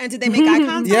do. And did they make eye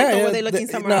contact, Yeah, or were they looking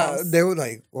somewhere else? They were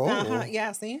like, whoa.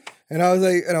 Yeah. See. And I was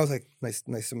like, nice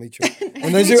to meet you.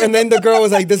 And then the girl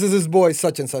was like, this is his boy,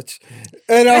 such and such.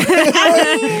 And I,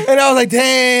 and I was like,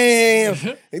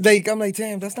 damn. Like I'm like,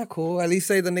 damn, that's not cool. At least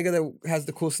say the nigga that has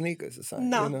the cool sneakers or something.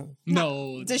 No. You know?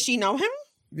 No. Does she know him?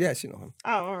 Yeah, she know him.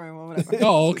 Oh, all right. Well, whatever.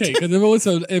 Oh, okay. Because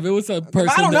if it was a person,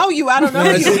 I don't know you. I don't know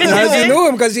Yeah, you. she knew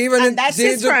him because she even And that's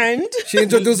his friend. She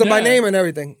introduced him by Yeah. name and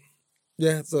everything.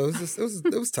 Yeah, so it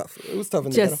was tough. It was tough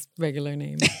in the Just regular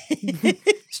name,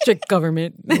 strict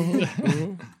government.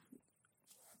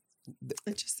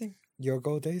 Interesting. Your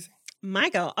go, Daisy.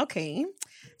 Michael, okay.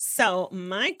 So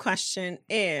my question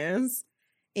is,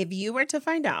 if you were to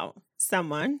find out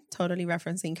someone, totally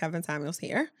referencing Kevin Samuels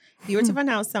here, if you were to find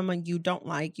out someone you don't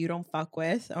like, you don't fuck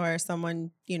with, or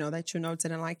someone, that you know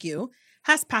didn't like you,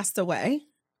 has passed away,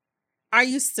 are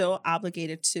you still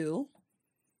obligated to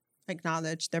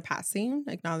acknowledge their passing,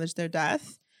 acknowledge their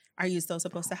death? Are you still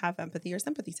supposed to have empathy or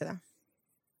sympathy to them?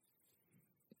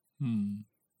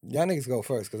 Y'all niggas go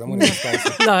first because I'm gonna get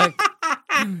spicy.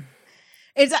 Look,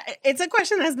 It's a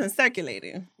question that's been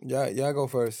circulating. Y'all go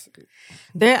first.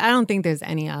 I don't think there's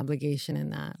any obligation in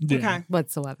that Yeah. Okay.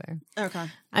 whatsoever. Okay.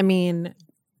 I mean,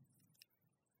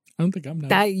 I don't think I'm not.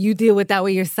 that you deal with that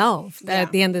with yourself Yeah.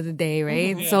 at the end of the day,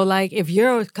 right? Mhm. So like if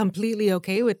you're completely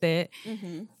okay with it,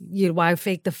 Mm-hmm. why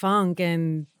fake the funk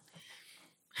and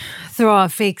throw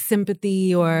out fake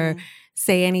sympathy or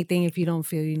say anything if you don't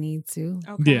feel you need to,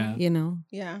 Okay. Yeah.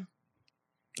 Yeah.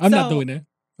 I'm not So- doing it.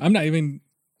 I'm not even.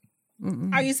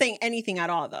 Mm-mm. Are you saying anything at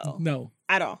all though? No.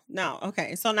 At all? No.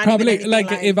 Okay. So not Probably even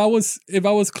like, anything if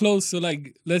I was close to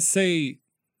like let's say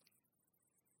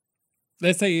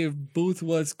if Booth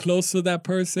was close to that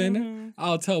person, Mhm.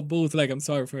 I'll tell Booth like I'm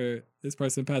sorry for this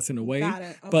person passing away. Got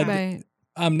it. Okay. But Right.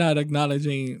 I'm not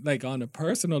acknowledging like on a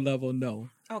personal level. No,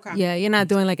 okay. Yeah, you're not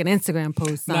doing like an Instagram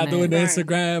post on not it. doing Right.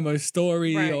 Instagram or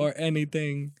story Right. or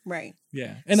anything. Right.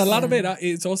 Yeah, and a lot of it Yeah.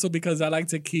 it's also because I like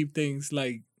to keep things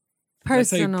like let's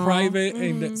say Personal. private,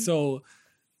 Mhm. and so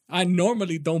I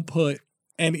normally don't put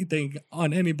anything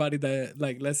on anybody that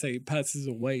like let's say passes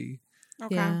away.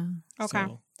 Okay. Yeah. Okay.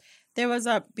 So, There was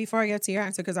before I get to your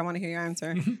answer, because I want to hear your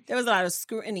answer, Mhm. there was a lot of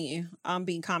scrutiny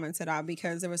being commented on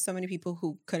because there were so many people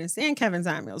who couldn't stand Kevin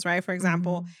Samuels, right? For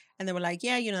example, and they were like,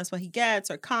 yeah, that's what he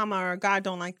gets, or comma, or God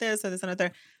don't like this, or this and the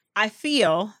third. I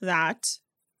feel that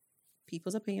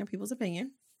people's opinion.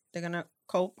 They're gonna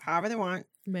cope however they want.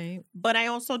 Right. But I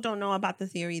also don't know about the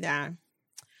theory that,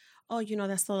 oh,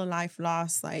 that's still a life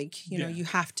lost. Like, Yeah. you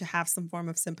have to have some form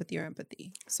of sympathy or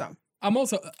empathy. So,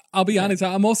 I'll be honest,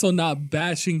 I'm also not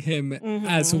bashing him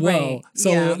as Mhm. well. Right.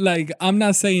 So Yeah. like I'm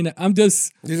not saying I'm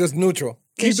just You're just neutral.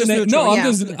 It's keeping just it. No,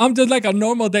 neutral, I'm just like a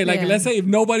normal day. Like Yeah. let's say if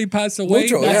nobody passed away,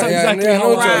 Neutral, that's yeah, exactly yeah, how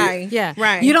neutral. I right. Yeah.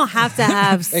 Right. You don't have to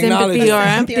have Acknowledge sympathy it. or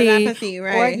Sympathy or empathy empathy, or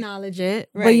right. acknowledge it.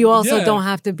 But Right. you also Yeah. don't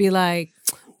have to be like,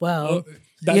 well,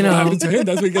 That's You what know. happened to him.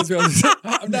 That's because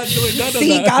I'm not doing none of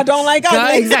See, that. God don't like God,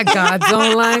 ugly. exact God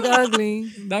don't like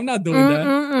ugly. I'm not doing that.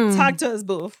 Mm-mm-mm. Talk to us,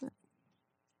 Booth.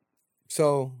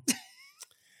 So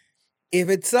if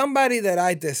it's somebody that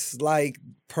I dislike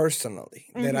personally,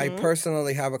 that I Mhm.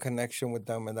 personally have a connection with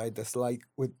them and I dislike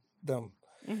with them,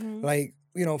 Mm-hmm. like,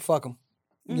 fuck them.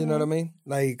 You know what I mean?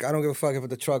 Like, I don't give a fuck if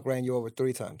the truck ran you over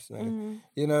 3 times. Nigga. Mm-hmm.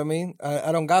 You know what I mean?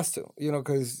 I don't got to,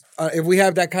 because if we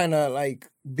have that kind of like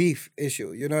beef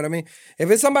issue, you know what I mean? If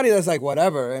it's somebody that's like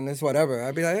whatever and it's whatever,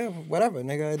 I'd be like, yeah, whatever,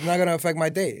 nigga. It's not gonna affect my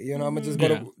day. I'm gonna just go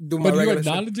Yeah. to do my But you regular shit.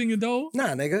 acknowledging it though? Nah,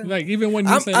 nigga. Like even when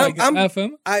you I'm- say I'm- like I'm- F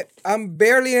him? I'm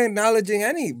barely acknowledging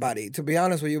anybody, to be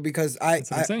honest with you, because That's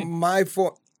what I'm saying.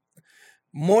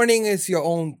 mourning is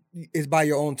by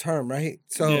your own term, right?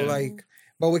 So Yeah.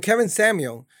 but with Kevin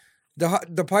Samuel,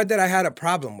 the part that I had a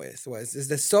problem with is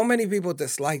that so many people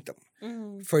disliked him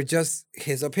Mm-hmm. for just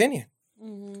his opinion,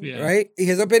 Yeah. right?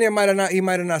 His opinion might have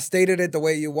not stated it the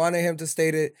way you wanted him to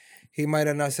state it. He might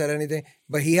have not said anything,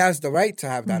 but he has the right to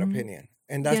have that opinion,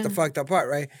 and that's the Yeah. fucked up part,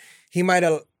 right? He might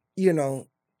have,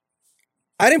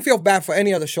 I didn't feel bad for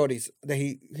any other shorties that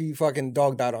he fucking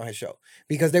dogged out on his show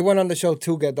because they went on the show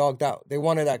to get dogged out. They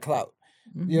wanted that clout.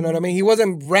 You know what I mean? He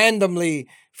wasn't randomly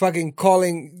fucking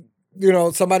calling,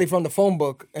 somebody from the phone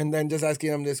book and then just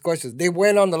asking them these questions. They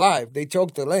went on the live. They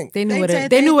choked the link. They knew what it was.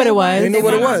 They knew what it was. They knew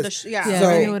what it was. Yeah. Yeah, So-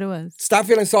 they knew what it was. Stop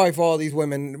feeling sorry for all these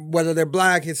women, whether they're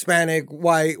black, Hispanic,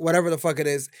 white, whatever the fuck it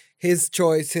is. His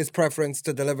choice, his preference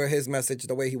to deliver his message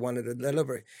the way he wanted to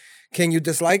deliver it. Can you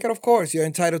dislike it? Of course, you're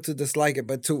entitled to dislike it,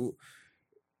 but to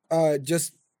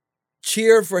just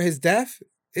cheer for his death,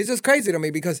 it's just crazy to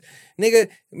me because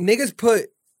niggas put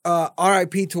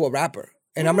RIP to a rapper.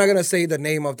 And I'm not going to say the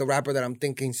name of the rapper that I'm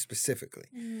thinking specifically,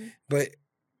 but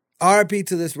RIP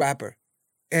to this rapper.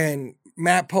 And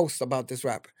Matt posts about this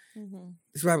rapper.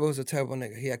 This rapper was a terrible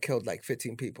nigga. He had killed like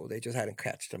 15 people. They just hadn't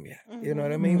catched him yet. You know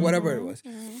what I mean? Whatever it was.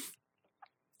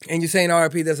 And you're saying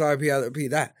RIP this, RIP,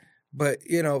 RIP that. But,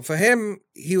 for him,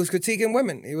 he was critiquing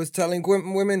women. He was telling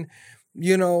women,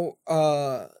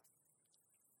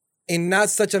 in not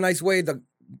such a nice way,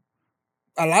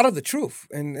 a lot of the truth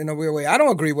in a weird way. I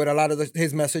don't agree with a lot of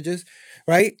his messages,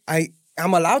 right?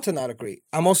 I'm allowed to not agree.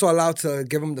 I'm also allowed to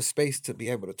give him the space to be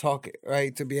able to talk it,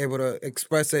 right? To be able to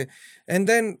express it and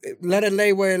then let it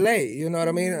lay where it lay. You know what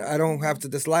I mean? I don't have to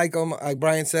dislike him. Like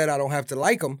Brian said, I don't have to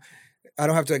like him. I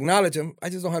don't have to acknowledge him. I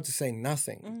just don't have to say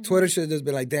nothing. Twitter should just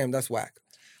be like, damn, that's whack.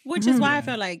 Which is why I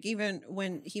feel like even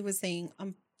when he was saying,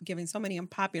 I'm giving so many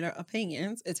unpopular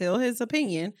opinions, it's still his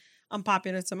opinion,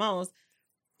 unpopular to most,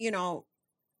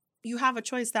 you have a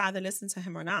choice to either listen to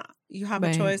him or not. You have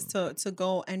a choice to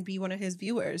go and be one of his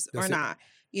viewers or not.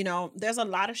 There's a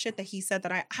lot of shit that he said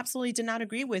that I absolutely did not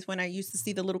agree with when I used to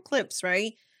see the little clips,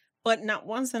 right? But not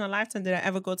once in a lifetime did I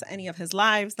ever go to any of his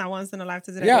lives. Not once in a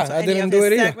lifetime did I go to any of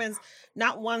his segments.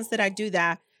 Not once did I do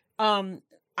that.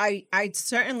 I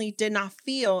certainly did not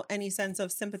feel any sense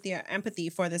of sympathy or empathy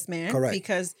for this man. Correct.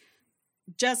 Because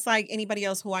just like anybody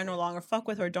else who I no longer fuck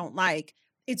with or don't like,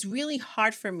 it's really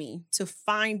hard for me to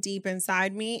find deep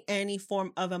inside me any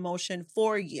form of emotion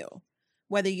for you,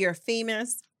 whether you're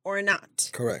famous or not.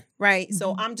 Correct. Right?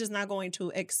 So I'm just not going to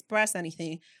express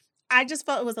anything. I just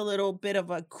felt it was a little bit of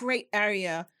a great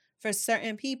area for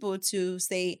certain people to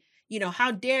say,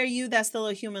 how dare you? That's still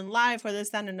a human life or this,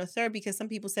 that, and the third, because some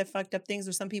people said fucked up things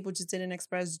or some people just didn't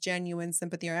express genuine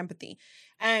sympathy or empathy.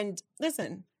 And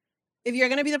listen, if you're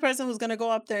going to be the person who's going to go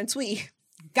up there and tweet,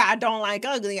 God don't like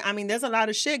ugly. I mean, there's a lot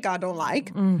of shit God don't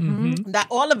like. That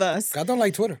all of us. God don't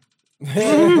like Twitter.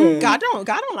 God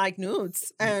don't like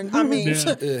nudes. And I mean,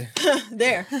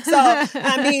 there. So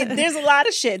I mean, there's a lot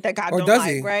of shit that God don't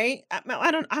like, right?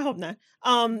 I hope not.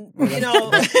 I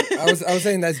was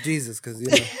saying that's Jesus because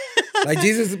like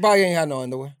Jesus probably ain't had no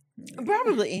underwear.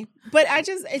 Probably, but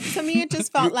to me it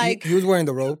just felt like he was wearing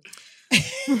the robe.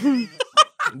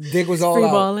 Dick was all free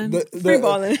out. balling. Free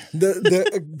balling.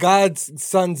 The God's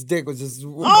son's dick was just.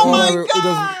 Oh my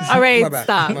God! All right, my bad.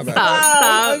 stop.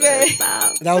 Okay.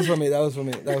 Stop. That was for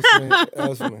me.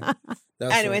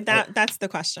 Anyway, that's the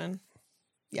question.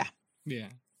 Yeah.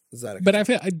 Exactly. But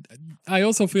I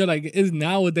also feel like it's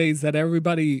nowadays that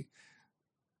everybody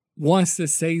wants to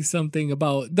say something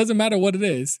about, doesn't matter what it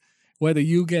is, whether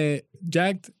you get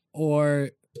jacked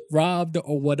or robbed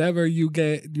or whatever, you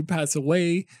pass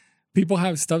away. People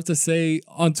have stuff to say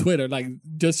on Twitter, like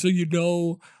just so you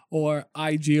know, or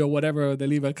IG or whatever, they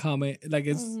leave a comment. Like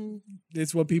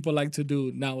it's what people like to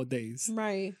do nowadays.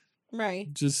 Right.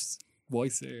 Just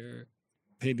voice their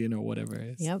opinion or whatever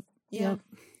it is. Yep. Yeah.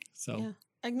 So Yeah.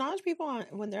 Acknowledge people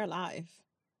when they're alive.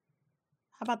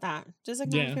 How about that? Just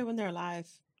acknowledge people when they're alive,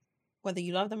 whether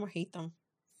you love them or hate them.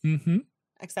 Mm-hmm.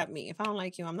 Except me. If I don't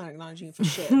like you, I'm not acknowledging you for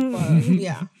shit. But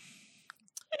yeah.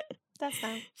 That's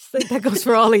that. Like that goes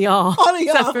for all of y'all. All of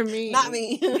y'all. Except for me. Not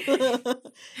me.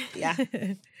 Yeah.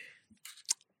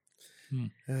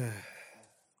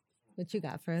 What you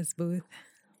got for us, Booth?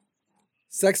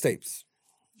 Sex tapes.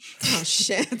 Oh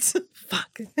shit.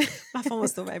 Fuck. My phone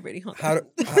was still vibrating. Hold How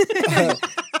on.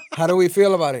 how do we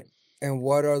feel about it? And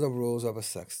what are the rules of a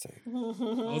sex tape? I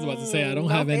was about to say I don't No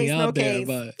have any case, out no there, case.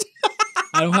 but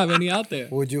I don't have any out there.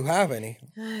 Would you have any,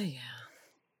 Yeah.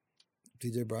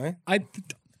 DJ Brian? I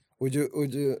Would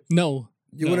you? no.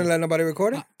 You no. wouldn't let nobody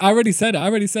record it? I already said it. I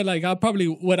already said like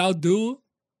what I'll do.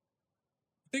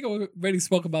 I think I already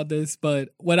spoke about this, but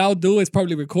what I'll do is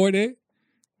probably record it.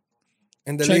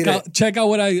 And delete it. Check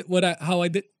out how I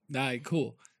did. Alright,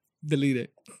 cool. Delete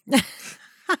it.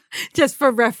 Just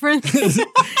for reference.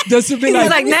 Just to be He's like,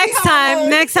 like, next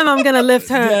time I'm gonna lift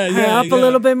her, Yeah, up a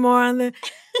little bit more on the.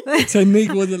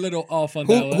 Tanique was a little off on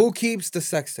that one. Who keeps the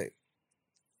sex tape?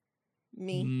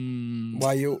 Me. Mm.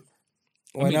 Why you?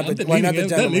 I mean, Why not I'm the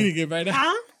gentleman? deleting it right now.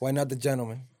 Huh? Why not the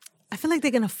gentleman? I feel like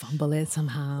they're gonna fumble it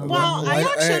somehow. Well, I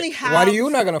actually Why are have- you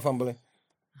not gonna fumble it?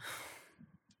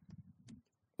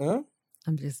 Huh?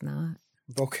 I'm just not.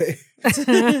 Okay.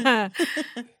 I'm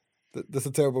That's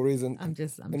a terrible reason.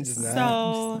 just I'm just not.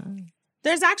 not. So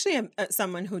there's actually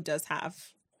someone who does have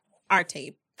our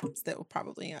tape still,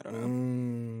 probably. I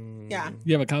don't know. Yeah,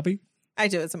 You have a copy? I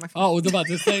do. It's on my phone. Oh, I was about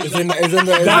to say. It's in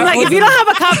the, I'm like, if you don't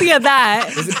have a copy of that,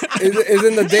 it's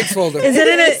in the dicks folder. is it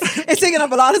in it? It's taking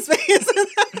up a lot of space.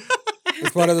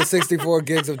 It's part of the 64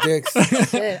 gigs of dicks.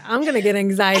 Shit, I'm gonna get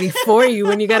anxiety for you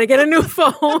when you gotta get a new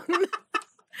phone.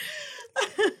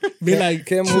 Be like,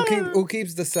 Kim, who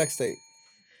keeps the sex tape?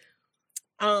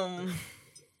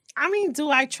 I mean, do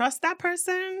I trust that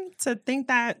person to think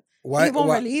that Why he won't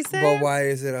why- release it? But why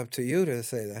is it up to you to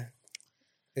say that?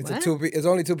 What? It's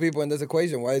only two people in this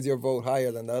equation. Why is your vote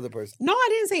higher than the other person? No, I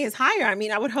didn't say it's higher. I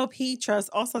mean, I would hope he trusts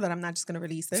also that I'm not just going to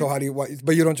release it. So how do you?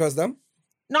 But you don't trust them?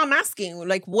 No, I'm asking,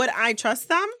 like, would I trust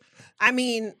them? I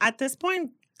mean, at this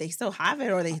point, they still have it,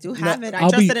 or they do have it. I I'll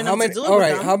be- trusted enough How many? to do it All with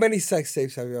right. them. How many sex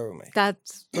tapes have you ever made?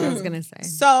 That's what I was gonna say.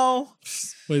 So,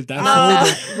 with that What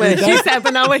folder, she said,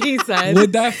 but not what he said.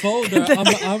 with that folder,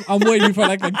 I'm waiting for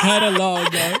like a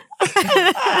catalog.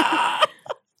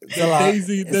 It's a lot.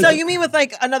 Daisy, so you mean with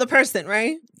like another person,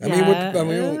 right? I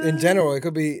mean, in general, it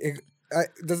could be.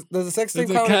 Does a sex tape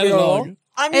There's a count if you're alone? catalog.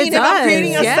 I mean, It if I'm does,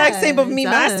 creating a yeah, sex tape of it me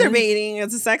does. masturbating,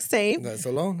 it's a sex tape, That's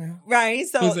alone. Yeah. right?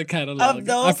 So There's a catalog. of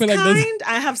those I feel like kind,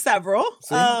 I have several.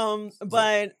 See?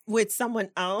 But with someone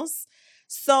else.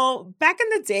 So back in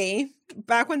the day,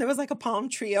 back when there was like a palm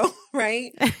trio,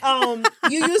 right?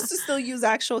 You used to still use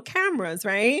actual cameras,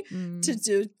 right? Mm. To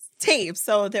do tapes.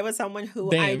 So there was someone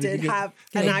who Damn, I you did get have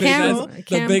the an big actual. ass-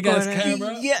 the big ass camcorder.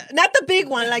 camera. Yeah, not the big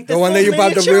one, like The one that you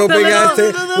bought the real big ass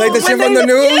tape, like the shit from the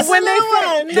news. When they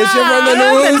one. The shit from the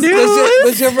news.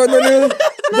 The shit from the news.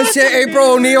 The shit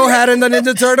April O'Neil had in the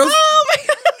Ninja Turtles. Oh my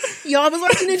god! Y'all was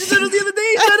watching Ninja Turtles the other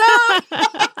day. Shut up.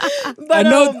 But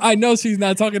I know she's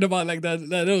not talking about like that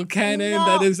little cannon No.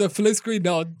 that is a flip screen.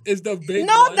 No, it's the big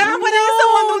no, one. that one is the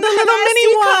one, No, with the little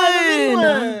mini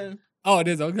one. Oh, it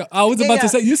is. Okay. I was about to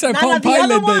say you said Palm the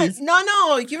other Pilot one. days.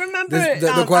 No, you remember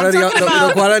The quality, I'm on, talking the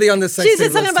about, quality on the sex She's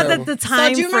tape just talking was about terrible. the So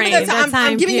time do you remember frame. the time?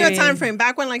 I'm giving you a time period. frame.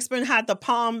 Back when like Sprint had the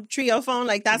Palm Trio phone,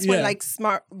 like that's when Yeah. like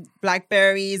smart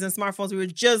Blackberries and smartphones, we were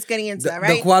just getting into that,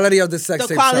 right? The quality of the sex The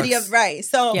tape quality sucks. of right.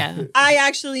 So Yeah.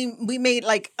 we made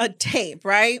like a tape,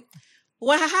 right?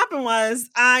 What happened was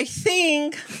I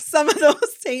think some of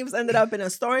those tapes ended up in a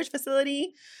storage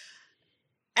facility.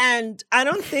 And I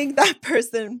don't think that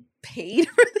person paid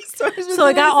for the storage facility. So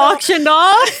it got auctioned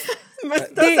off. The They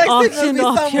sex tape must auctioned be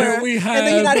off. somewhere Here we in the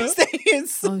have- United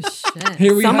States. Oh shit!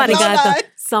 Here we somebody have- got Hold the.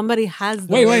 Somebody has.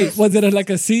 The Wait. Was it like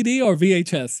a CD or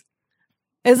VHS?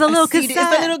 It's a little CD.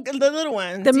 cassette. It's the little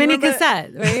one. The Do you mini remember?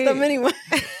 cassette, right? The mini one.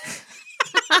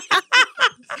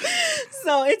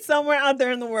 So it's somewhere out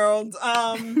there in the world.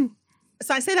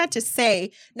 So I say that to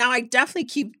say, now I definitely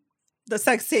keep the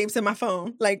sex tapes in my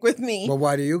phone, like with me, But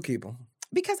why do you keep them?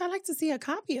 because I like to see a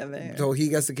copy of it. So he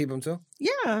gets to keep them too? Yeah.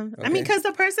 I Okay. mean, because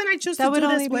the person I choose That to would do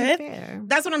only this be with, fair.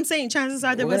 that's what I'm saying. Chances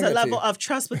are there We're was gonna a get to level you. of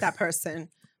trust with that person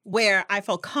where I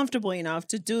felt comfortable enough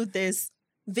to do this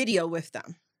video with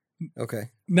them. Okay.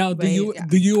 Now, do Right, you yeah.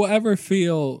 do you ever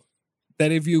feel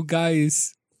that if you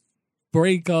guys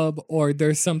break up or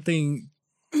there's something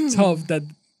tough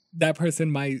that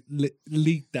person might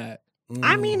leak that?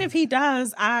 I mean, if he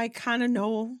does, I kind of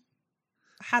know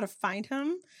how to find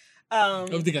him.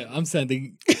 I'm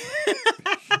sending.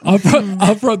 I'm from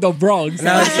the Bronx.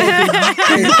 Now, I'm sending-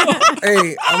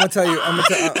 hey, I'm gonna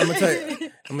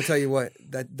tell you what.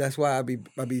 That's why I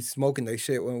be smoking that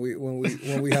shit when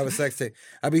we have a sex tape.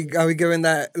 I be giving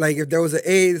that, like, if there was an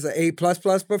A, it's an A++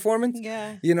 performance.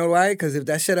 Yeah. You know why? Because if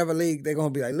that shit ever leak, they're gonna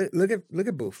be like, look at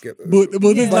Booth but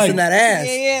it's busting like, that ass.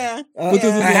 Yeah. But this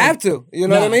is I like- have to. You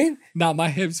know what I mean? Nah, my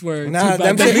hips were Nah, too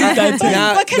them bad. shit- Delete that tape.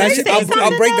 Nah, But can that I shit- say I'll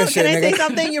something? break that though? shit, Can I say nigga.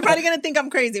 something? You're probably gonna think I'm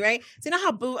crazy, right? So you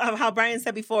know how Brian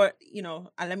said before,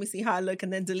 let me see how I look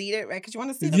and then delete it, right? Because you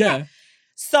want to see the Yeah.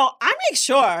 So I make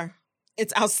sure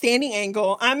it's outstanding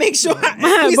angle. I make sure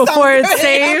Before it's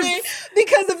saved.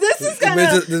 because if this is The gonna,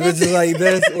 bitch is like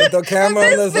this with the camera on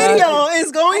the this video side.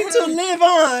 is going to live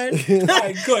on.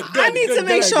 Alright, good, I need to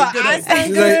make sure I sound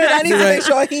She's good. like- I need to she's make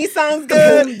like- sure he sounds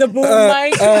good. The boom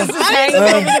mic is just hanging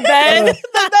over the bed.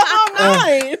 The whole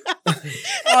nine.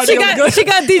 She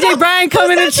got DJ Brian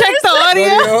coming to check the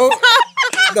audio.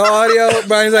 The audio.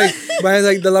 Brian's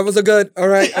like, the levels are good. All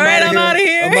right, All right, I'm outta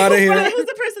here. I'm out of here. Who's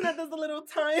the person that does the little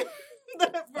time?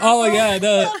 Oh yeah,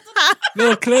 the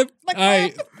little clip. All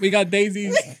right, we got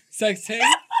Daisy's sex tape.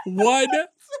 One.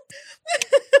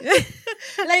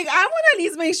 Like, I want to at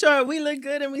least make sure we look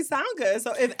good and we sound good.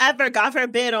 So if ever, God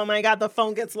forbid, oh my God, the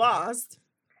phone gets lost.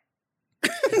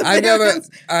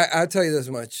 I'll tell you this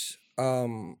much.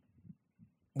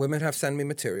 Women have sent me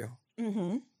material.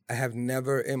 Mm-hmm. I have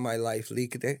never in my life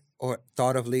leaked it or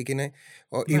thought of leaking it,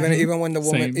 or even when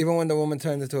the woman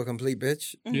turns into a complete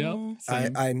bitch. Yep.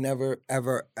 Same. I never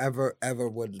ever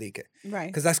would leak it. Right.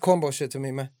 Because that's cornball shit to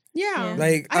me, man. Yeah.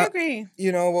 Like I agree.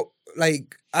 You know,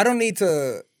 like I don't need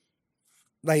to.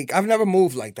 Like I've never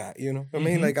moved like that. You know what I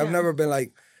mean? Like I've never been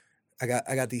like, I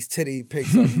got these titty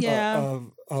pics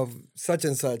of such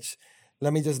and such.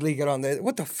 Let me just leak it on there.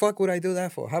 What the fuck would I do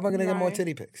that for? How am I gonna get more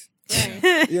titty pics?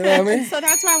 Right. You know what I mean? So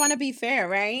that's why I want to be fair,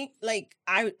 right? Like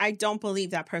I don't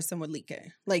believe that person would leak it,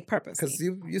 like purposely. Because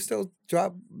you still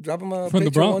drop them a From the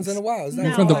picture Bronx. once in a while. Is that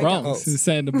No, From the I Bronx. don't. He's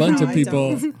saying a bunch No, of I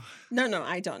people. don't. No,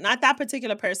 I don't. Not that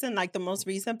particular person. Like the most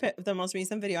recent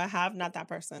video I have, not that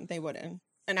person. They wouldn't,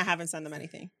 and I haven't sent them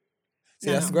anything.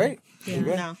 See, that's great. Yeah. That's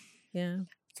great. No. Yeah.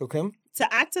 So Kim,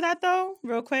 To add to that though,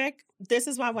 real quick, this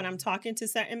is why when I'm talking to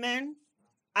certain men,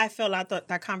 I fill out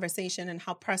that conversation and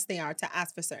how pressed they are to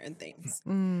ask for certain things.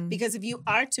 Because if you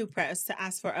are too pressed to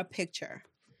ask for a picture,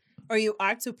 or you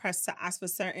are too pressed to ask for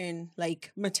certain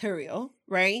like material,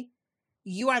 right?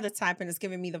 You are the type, and it's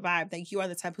giving me the vibe that you are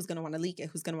the type who's gonna want to leak it,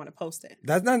 who's gonna want to post it.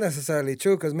 that's not necessarily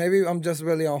true because maybe I'm just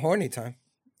really on horny time.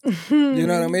 You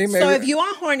know what I mean? Maybe, So if you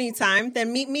want horny time,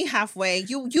 then meet me halfway.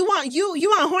 You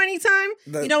want horny time?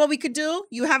 You know what we could do?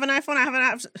 You have an iPhone, I have an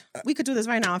iPhone. We could do this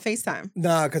right now on FaceTime.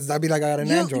 nah, because I'd be like I got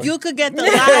an Android. You could get the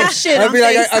live shit on I'd be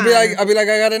like FaceTime. I'd be like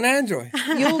I got an Android.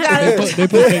 You They got put, they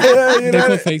put, they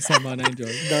put FaceTime on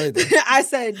Android. No, they don't. I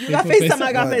said, you got put FaceTime,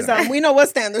 I got FaceTime. FaceTime. We know what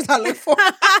standards I look for.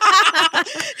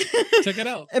 Check it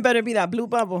out. It better be that blue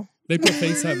bubble. They put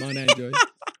FaceTime on Android.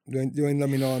 You ain't let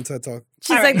me know on TED Talk.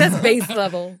 She's like, that's base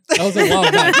level. That was a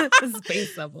while back. That's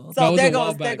base level. That So was there a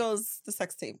while there back. goes the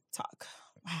sex tape talk.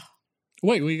 Wow.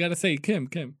 Wait, we gotta say Kim.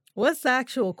 What's the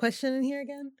actual question in here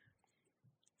again?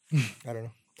 I don't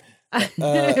know.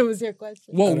 It was your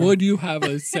question. What would you have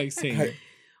a sex tape?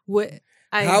 What?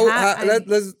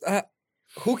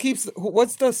 Who keeps?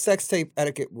 What's the sex tape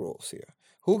etiquette rules here?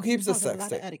 Who keeps the Oh, there's a sex lot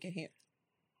tape? of etiquette here.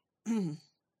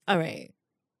 All right.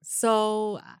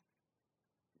 So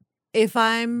if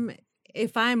I'm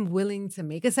willing to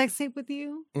make a sex tape with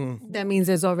you, that means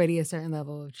there's already a certain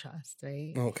level of trust,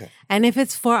 right? Okay. And if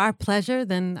it's for our pleasure,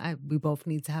 then we both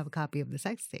need to have a copy of the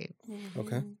sex tape,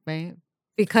 Okay. right?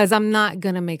 Because I'm not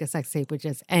gonna make a sex tape with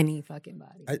just any fucking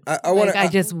body. I want I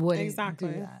to. just wouldn't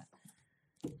Exactly. do that.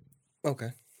 Okay.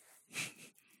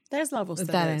 There's levels to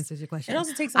If that this. answers your question. It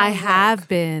also takes. I a lot of have work.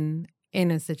 been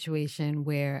in a situation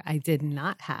where I did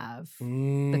not have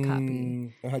the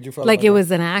copy. How'd you feel? Like about it that?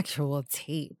 was an actual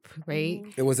tape, right?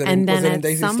 It was. And then was it in at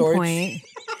Daisy's some storage? point,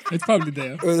 It's probably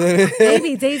there. Was it-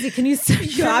 maybe Daisy, can you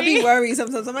search Yo, for I be me? worried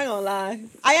sometimes. I'm not gonna lie.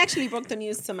 I actually broke the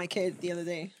news to my kid the other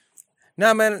day.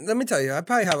 Nah, man. Let me tell you. I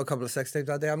probably have a couple of sex tapes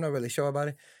out there. I'm not really sure about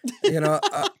it. You know,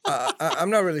 I'm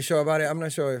not really sure about it. I'm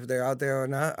not sure if they're out there or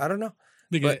not. I don't know.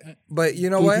 But you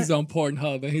know what? He's on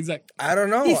Pornhub and he's like, I don't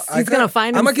know. He's gonna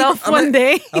find I'ma himself one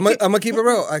day. I'm gonna keep it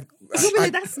real. You'll be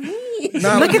like, that's me.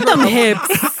 Nah, Look at them hips.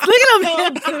 Look at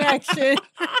them hips in action.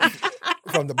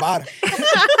 from the bottom.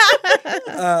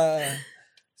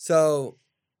 So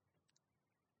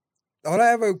all I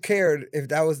ever cared if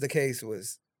that was the case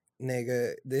was,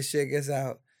 nigga, this shit gets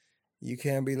out. You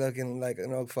can't be looking like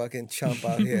no fucking chump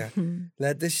out here.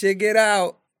 Let this shit get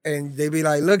out, and they be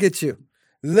like, look at you.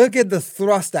 Look at the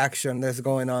thrust action that's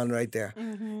going on right there.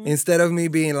 Instead of me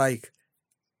being like,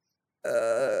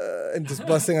 and just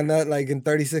busting a nut like in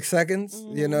 36 seconds.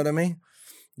 You know what I mean?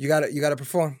 You gotta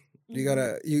perform. You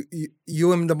gotta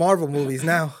you in the Marvel movies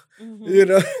now. You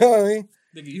know what I mean?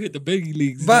 nigga, you hit the biggie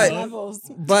leagues. But dog.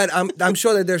 Levels. but I'm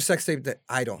sure that there's sex tape that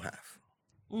I don't have.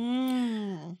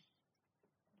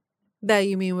 That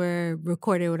you mean we're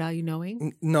recorded without you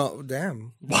knowing? No,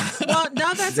 damn. Well,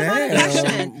 no, that's a Damn,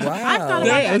 question. wow. I thought about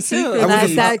Yeah, that see, too. I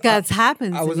was That's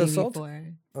happened I to was me assaulted. before.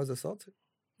 I was assaulted.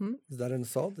 Hmm? Is that an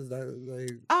assault? Is that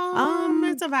like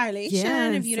It's a violation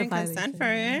yeah, if you it's a didn't consent for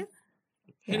violation, it.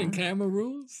 Hidden camera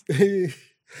rules.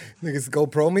 niggas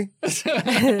GoPro me?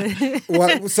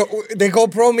 What, so they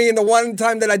GoPro me in the one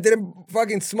time that I didn't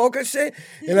fucking smoke or shit,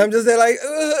 and I'm just there like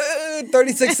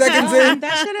 36 seconds Oh, in.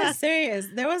 that shit is serious.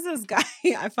 There was this guy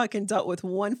I fucking dealt with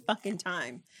one fucking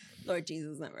time. Lord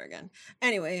Jesus, never again.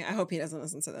 Anyway, I hope he doesn't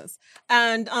listen to this.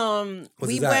 And What's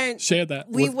we his at? went. Share that.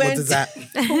 We What went. is that?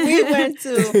 We went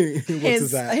to What's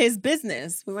his at? his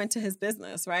business. We went to his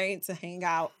business, right, to hang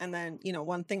out, and then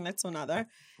one thing led to another,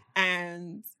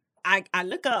 and I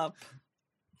look up,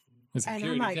 It's a And I'm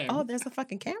security like, camera. oh, there's a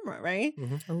fucking camera, right?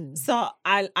 Oh. So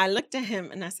I looked at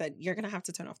him and I said, you're going to have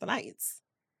to turn off the lights.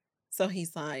 So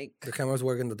he's like, The cameras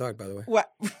work in the dark, by the way.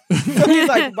 what? So he's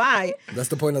like, why? That's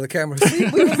the point of the cameras.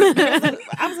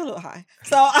 I was a little high.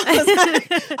 So I was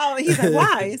like, oh, he's like,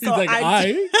 why? He's So like,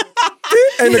 I.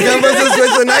 And the cameras just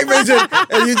switch to night vision.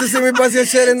 And you just see me bust your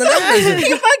shit in the night vision.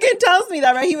 He fucking tells me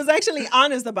that, right? He was actually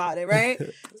honest about it, right?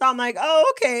 So I'm like,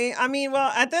 oh, okay. I mean,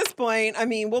 well, at this point, I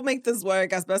mean, we'll make this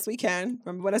work as best we can.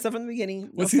 Remember what I said from the beginning?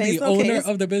 Was No he face, the no owner case.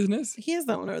 of the business? He is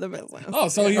the owner of the business. Oh,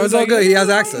 so he Oh, was it's all like, good. He has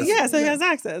access. Yeah, so he has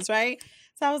access, right?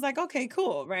 So I was like, okay,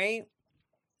 cool, right?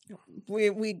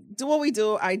 We do what we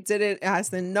do. I did it as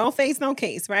the no face, no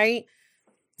case, right?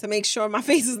 To make sure my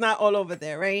face is not all over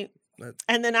there, right? But-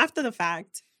 And then after the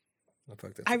fact, I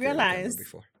fucked that I security camera realized-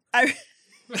 before. I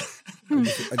I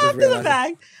just after the realized it.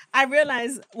 fact, I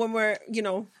realized when we're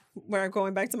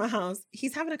going back to my house,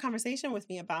 he's having a conversation with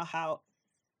me about how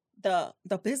the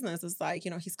business is like,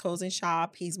 he's closing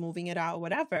shop, he's moving it out,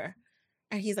 whatever.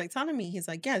 And he's like telling me, he's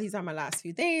like, yeah, these are my last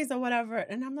few days or whatever.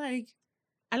 And I'm like,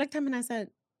 I looked at him and I said,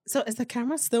 so is the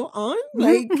camera still on?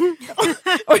 Like,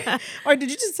 or did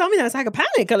you just tell me that? So I could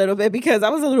panic a little bit because I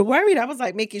was a little worried. I was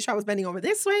like making sure I was bending over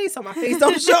this way so my face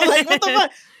don't show. Like, what the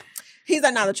fuck? He's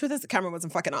like, no, the truth is the camera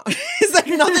wasn't fucking on. He's like,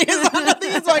 nothing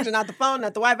is working. Not the phone,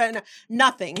 not the Wi-Fi,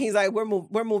 nothing. He's like,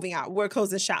 we're moving out. We're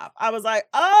closing shop. I was like,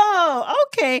 oh,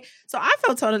 okay. So I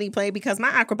felt totally played because my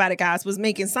acrobatic ass was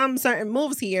making some certain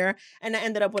moves here and I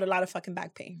ended up with a lot of fucking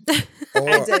back pain. Or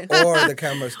the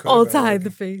cameras could All have to been hide the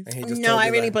working. face. And he just No, told I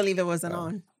you really that. believe it wasn't Oh.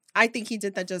 on. I think he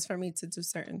did that just for me to do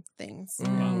certain things.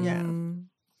 Wow. Yeah. Mm.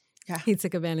 Yeah. He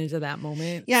took advantage of that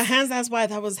moment. Yeah, hands that's why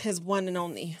that was his one and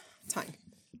only time.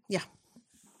 Yeah.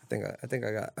 I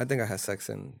think I had sex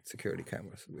in security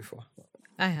cameras before.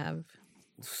 I have.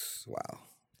 Wow.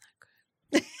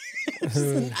 Not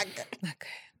good. Not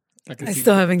good. I can I see,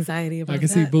 still have anxiety about I can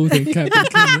see that. Booth and Captain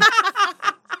Kim.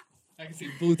 I can see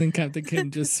Booth and Captain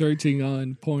Kim just searching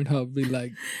on Pornhub, be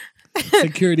like,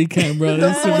 security camera.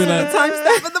 This would be like,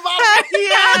 Timestamp at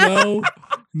the bottom.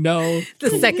 no. The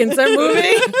seconds are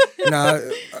moving. Nah,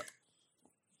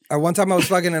 at one time I was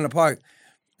fucking in the park,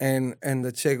 and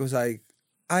the chick was like,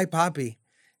 "Ay, papi,"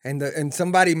 and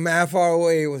somebody mad far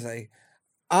away was like,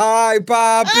 "Ay,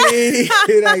 papi."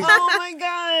 Like, Oh my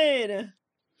God.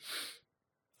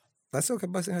 that's okay,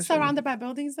 busting her shit. Surrounded by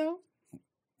buildings though?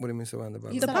 What do you mean surrounded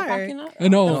by? You buildings? said park. a parking lot?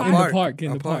 No, The in park. the park.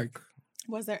 In A the park.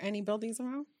 Was there any buildings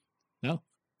around? No.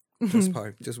 Just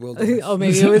park, just wilderness. Oh,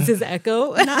 maybe it was his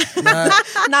echo. Nah,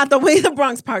 Not the way the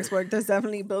Bronx parks work. There's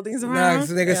definitely buildings nah, around.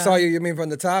 'cause niggas saw you. You mean from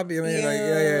the top? You mean like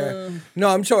yeah. No,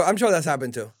 I'm sure that's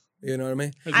happened too. You know what I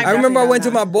mean? I remember I went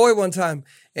to my boy one time,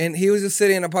 and he was just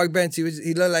sitting in the park bench. He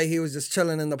looked like he was just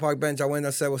chilling in the park bench. I went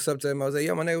and said what's up to him. I was like,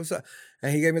 yo, my nigga, what's up?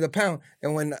 And he gave me the pound.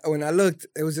 And when I looked,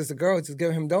 it was just a girl just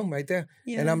giving him dome right there.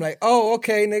 Yeah. And I'm like, oh,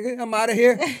 okay, nigga, I'm out of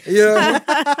here. You know what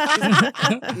I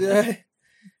mean? Yeah.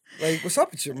 Like, what's up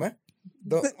with you, man?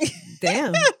 Don't-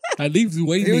 Damn. That leaves He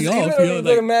weighing was me off. literally Yo,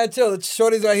 looking like, mad chill. The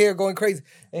shorty's right here going crazy.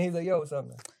 And he's like, yo, what's up,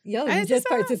 man? Yo, I you just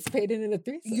understand. participated in a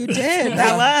threesome. You did.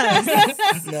 That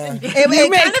was. Nah, It You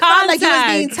made kind of felt like you was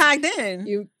being contact. tagged in.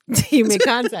 You made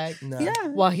contact. nah. Yeah.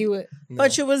 While he would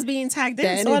But you was being tagged The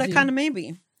in, so it energy. kind of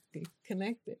maybe.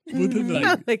 connected. Booth is like,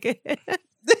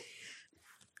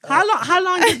 Like, How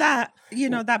long did that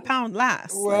that pound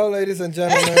last? Well, ladies and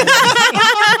gentlemen,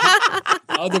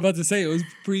 I was about to say it was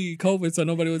pre-COVID, so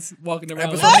nobody was walking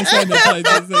around with Episode- hand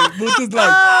sanitizer. Booth is like,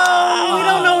 oh, we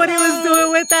don't know what he was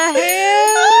doing with the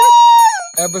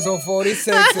hair. episode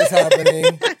 46 is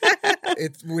happening.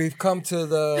 We've come to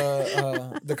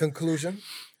the conclusion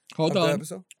hold of the on,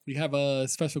 episode. we have a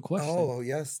special question. Oh,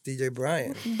 yes, DJ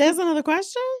Brian. There's another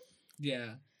question?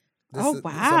 Yeah.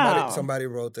 Wow. Somebody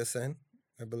wrote this in,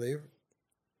 I believe.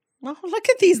 Oh, look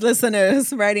at these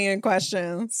listeners writing in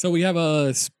questions. So we have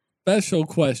a special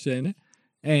question,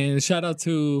 and shout out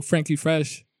to Frankie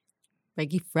Fresh.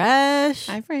 Frankie Fresh.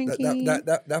 Hi, Frankie.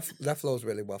 That flows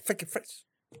really well. Frankie Fresh.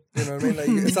 You know what I mean? Like,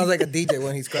 it sounds like a DJ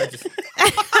when he scratches.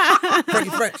 Frankie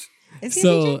Fresh. Is he a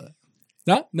So,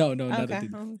 DJ? no, not a Okay.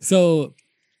 DJ. So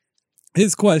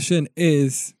his question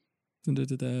is,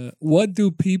 what do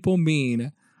people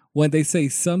mean when they say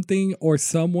something or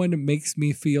someone makes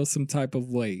me feel some type of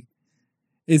way?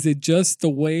 Is it just the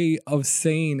way of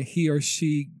saying he or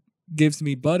she gives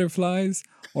me butterflies,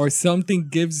 or something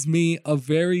gives me a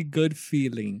very good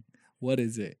feeling? What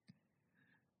is it?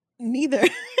 Neither.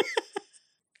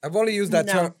 I've only used that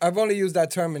No. term. I've only used that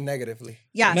term in negatively.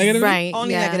 Yes. Negative? Right.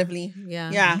 Only yeah. negatively.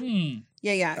 Yeah. Yeah.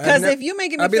 Yeah. Because if you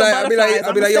making me feel I'll be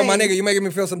butterflies, like, yo, my nigga, you making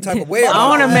me feel some type of way. I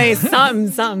want to about make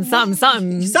something. something's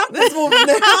moving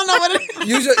there. I don't know what it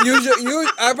is.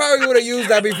 I probably would have used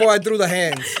that before I threw the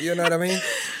hands. You know what I mean?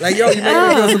 Like, yo, you making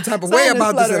me feel some type of way Something is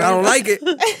about this, and I don't like it.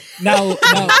 Now,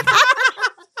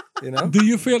 You know? do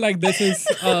you feel like this is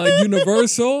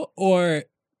universal, or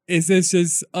is this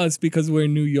just us because we're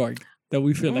in New York that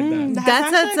we feel like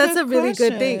that? That's a really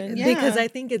good thing question. because Yeah. I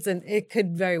think it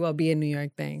could very well be a New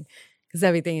York thing because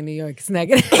everything in New York is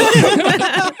negative.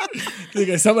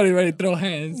 Because somebody ready to throw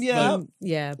hands. Yeah. but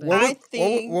Yeah, but What was, I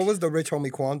think- what was the Rich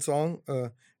Homie Quan song?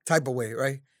 Type of way,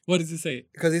 right? what does it say?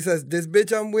 Because he says, "This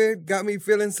bitch I'm with got me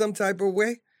feeling some type of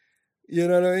way." You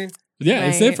know what I mean? Yeah,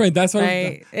 it's Right, different. That's what.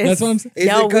 right. That's what I'm saying. Is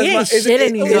Yo, it 'cause we my- ain't is it- shit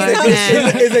in New is York, it 'cause-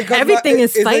 man. is it 'cause Everything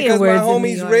is it fighting 'cause words my in New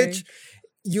homie's York. rich?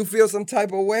 You feel some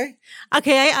type of way?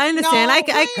 okay, I understand.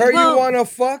 No, I Her well, you wanna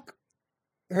fuck?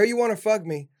 Her you wanna fuck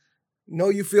me? No,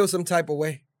 you feel some type of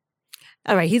way.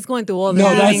 all right. He's going through all the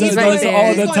No, Yeah, things he's right that's there. all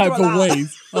He's the going type through a of lot.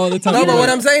 ways. All the type No, of but ways. what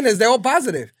I'm saying is they're all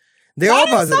positive. They're all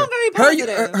That is positive. so very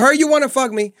positive. Her you wanna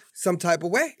fuck me? Some type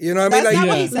of way. You know what I mean? That's not Like,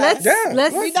 what he Yeah. said.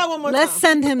 Let's Read that one more let's time.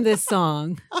 send him this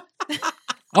song.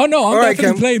 Oh no, I'm all right,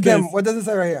 definitely Kim. playing this. Kim, what does it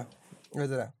say right here? Where's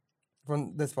it at?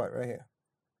 From this part right here.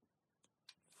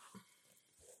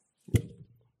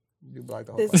 You blocked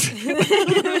the whole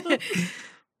part.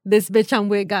 This bitch I'm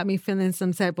with got me feeling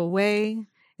some type of way.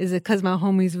 Is it because my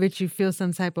homie's rich? You feel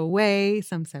some type of way.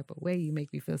 Some type of way. You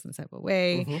make me feel some type of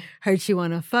way. Mhm. Hurt you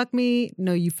wanna fuck me?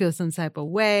 No, you feel some type of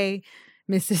way.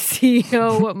 Mr.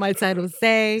 CEO, what my title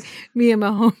say? Me and my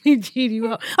homie GD.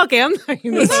 Okay, I'm not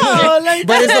even. No, like,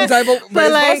 But it's some type of, but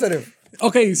it's like- positive.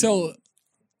 Okay, so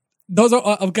those are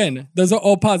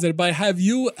all positive. But have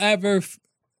you ever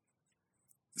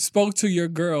spoke to your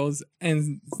girls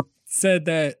and said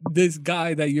that this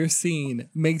guy that you're seeing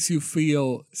makes you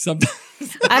feel some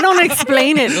I don't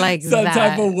explain it like some that.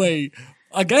 type of way?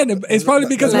 Again, it's probably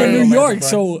because we're in New Like- York,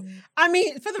 so I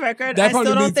mean, for the record, That I still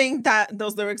probably don't means- think that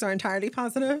those lyrics are entirely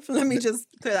positive. Let me just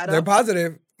clear that They're up.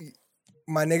 positive.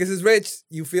 My niggas is rich.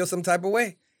 You feel some type of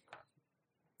way.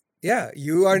 Yeah,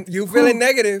 you feeling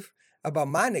negative about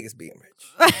my niggas being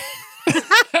rich.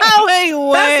 Oh, wait,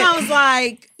 what? That sounds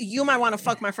like you might want to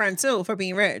fuck my friend too for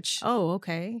being rich. Oh,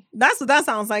 okay. That's what that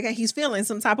sounds like, and he's feeling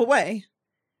some type of way.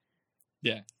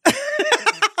 yeah.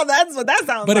 That's what that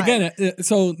sounds But like. again,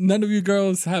 so none of you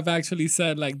girls have actually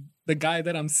said like the guy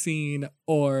that I'm seeing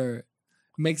or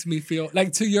makes me feel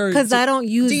like to your Because I don't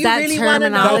use do you that really want to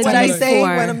know terminology what I That's say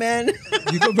for. when a man?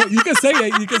 you can say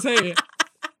it. You can say it.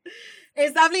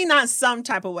 It's definitely not some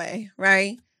type of way,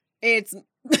 right? It's,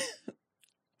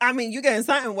 I mean, you getting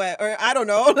something wet, or I don't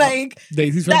know, like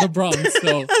Daisy's from That- the Bronx,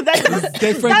 so that's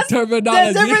different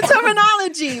terminology. There's different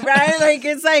terminology, right? Like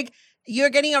it's like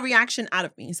you're getting a reaction out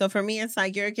of me. So for me, it's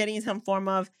like you're getting some form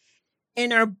of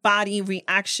inner body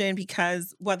reaction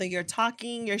because whether you're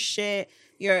talking your shit,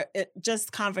 you're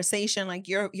just conversation, like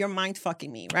you're mind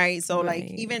fucking me, right? So like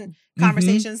Right. even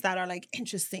conversations that are like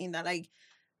interesting, that like,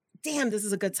 damn, this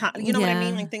is a good time. You know what I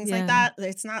mean? Yeah, Like things yeah. like that.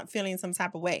 It's not feeling some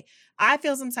type of way. I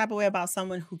feel some type of way about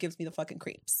someone who gives me the fucking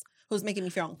creeps, who's making me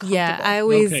feel uncomfortable. Yeah, Okay.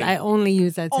 I only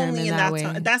use that term only in in that that way.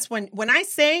 time. That's when I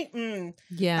say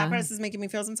Yeah. that person's making me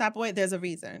feel some type of way, there's a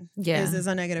reason. Yeah. There's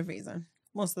a negative reason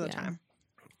most of the Yeah. time.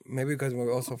 Maybe because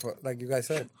we're also, like you guys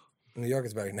said, New York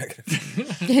is very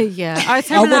negative. Yeah. Our wonder-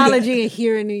 terminology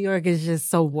here in New York is just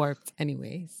so warped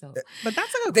anyway. So But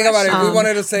that's a good Think about it. question. If we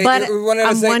wanted to say, but if we wanted to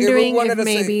I'm say, wondering if we wanted if to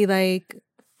say, maybe like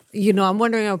I'm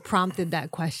wondering what prompted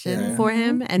that question Yeah. for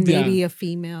him, and Yeah. maybe a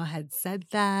female had said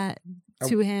that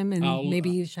to him, and I'll- maybe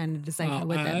he was trying to decipher I'll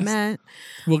what that ask. meant.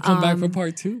 We'll come back for Um,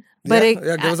 part 2. But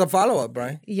yeah, give us a follow up,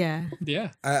 Brian. Yeah.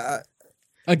 Yeah. I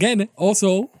Again,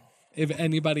 also, if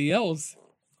anybody else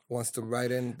wants to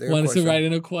write in their wants question. to write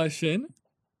in a question,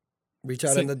 Reach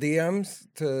out Say- in the DMs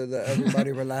to the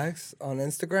Everybody Relax on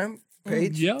Instagram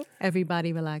page. yep.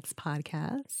 Everybody Relax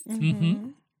Podcast.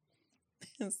 Mhm.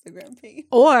 Instagram page.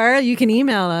 Or you can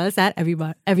email us at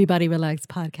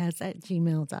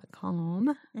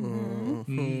everybodyrelaxpodcast@gmail.com. We're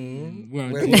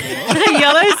on Wait, Gmail.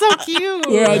 Y'all are so cute.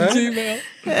 We're on What? Gmail.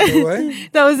 What?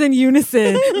 That was in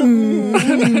unison.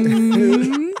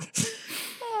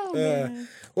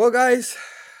 Well, guys,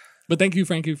 But thank you,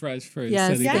 Frankie Fresh, for Yes,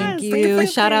 setting Yes, that. thank thank you you. for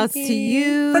Shout outs to Frankie.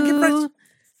 you.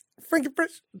 Frankie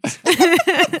Fresh.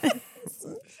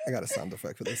 I got a sound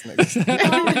effect for this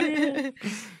nigga.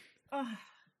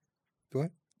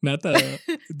 What? Not the.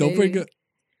 Don't bring it.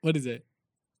 What is it?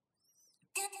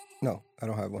 No, I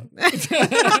don't have one.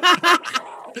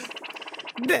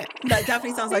 That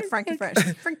definitely sounds like Frankie Fresh.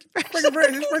 Frankie Fresh.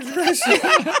 Frankie Fresh.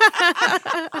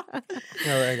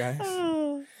 All right, guys.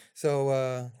 So,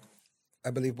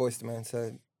 I believe Boyz II Men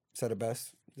said it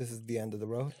best. This is the end of the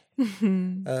road.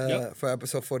 Yep. For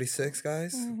episode 46,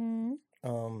 guys.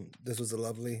 Mm-hmm. This was a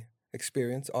lovely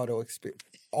experience. Audio experience.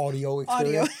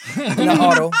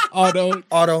 Not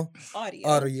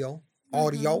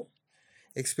audio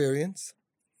experience.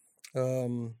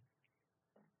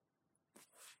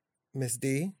 Miss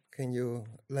D, can you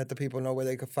let the people know where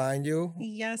they could find you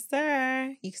Yes,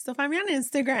 sir. You can still find me on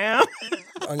Instagram.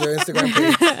 on your Instagram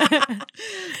page?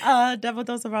 Double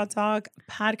Dose of Raw Talk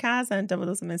podcast and Double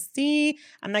Dose of Miss D.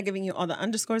 I'm not giving you all the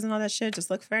underscores and all that shit. Just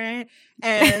look for it.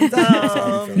 And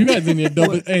You guys in your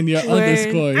double and your Word.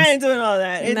 underscores. I ain't doing all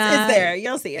that. It's Nah. there.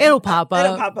 You'll see it. It'll pop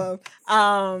It'll up. pop up.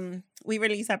 We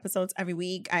release episodes every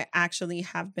week. I actually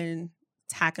have been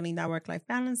tackling that work-life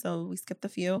balance, so we skipped a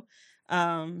few.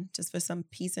 Just for some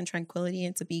peace and tranquility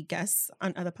and to be guests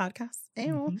on other podcasts.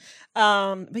 Ew.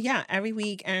 But yeah, every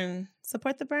week and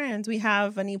support the brand. We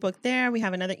have an ebook there. We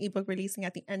have another ebook releasing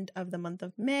at the end of the month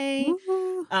of May.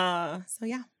 Woo. So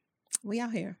yeah, we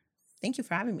out here. Thank you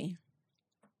for having me.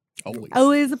 Always.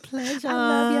 Always a pleasure. I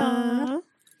love y'all.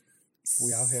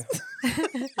 We out here.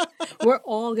 We're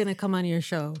all gonna come on your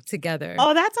show together.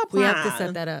 Oh, that's a we plan. have to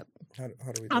set that up. How do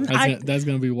we do I'm- that? That's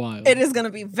gonna be wild. It is gonna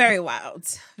be very wild,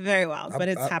 but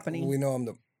it's happening. We know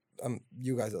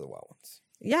you guys are the wild ones.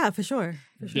 Yeah, for sure.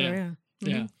 For sure. Yeah.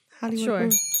 Yeah. Yeah. Hollywood Sure.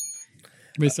 Bowl.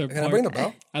 Mr. Can I bring the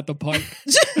Park bell? at the park.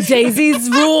 Daisy's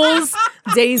rules.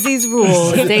 Daisy's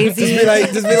rules. Daisy. Just be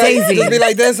like Daisy. just be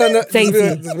like this on the,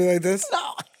 Daisy. just be like this.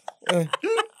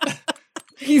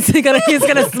 He's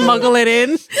gonna smuggle it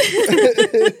in. Not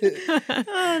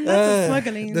the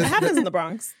smuggling. That happens in the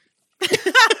Bronx.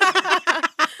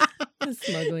 The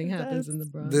smuggling happens in the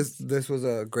Bronx. This was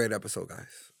a great episode,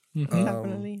 guys. Mhm.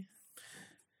 Definitely.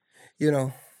 You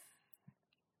know,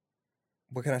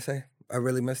 what can I say? I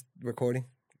really missed recording.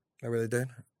 I really did.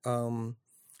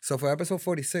 So for episode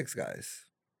 46, guys,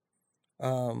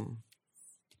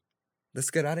 let's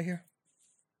get out of here.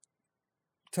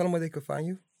 Tell them where they could find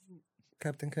you,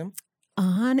 Captain Kim.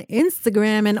 On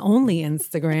Instagram and only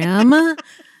Instagram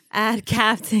at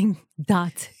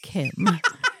captain.kim.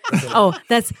 Oh,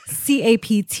 that's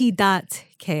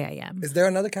CAPT.KIM. Is there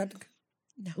another Captain?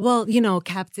 Well,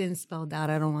 captain spelled out.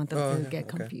 I don't want them Oh, to yeah, get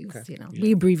okay, confused. okay. Yeah.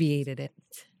 We abbreviated it.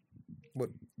 What?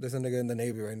 There's a nigga in the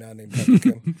Navy right now named Captain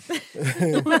Kim.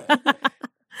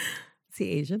 Is he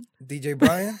Asian? DJ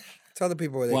Brian, tell the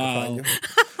people where they Wow. can find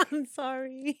you. I'm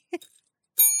sorry.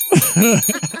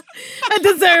 I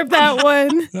deserve that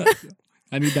one.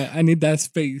 I need that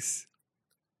space.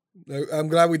 I'm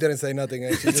glad we didn't say nothing.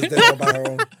 And she just did it all by her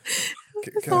own.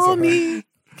 It's Cancel all her. me.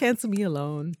 Cancel me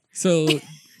alone. So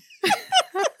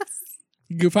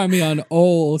you can find me on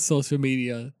all social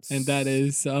media, and that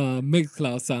is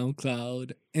Mixcloud,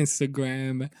 SoundCloud,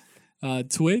 Instagram,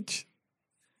 Twitch,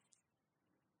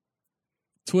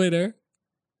 Twitter,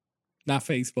 not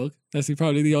Facebook. That's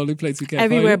probably the only place you can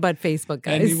Everywhere find but Facebook,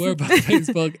 guys. Anywhere but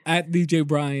Facebook at DJ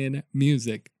Brian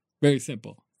Music. Very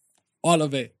simple. All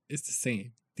of it is the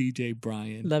same. DJ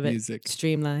Brian Love it. Music.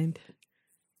 Streamlined.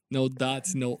 No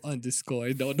dots, no underscore,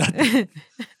 no nothing.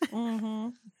 Mm-hmm.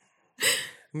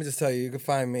 Let me just tell you, you can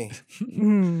find me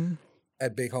Mm.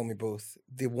 at Big Homie Booth,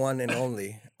 the one and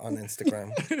only on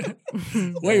Instagram.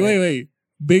 Wait.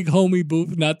 Big Homie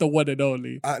Booth, not the one and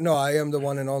only. No, I am the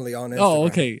one and only on Instagram. Oh,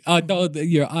 okay. I thought that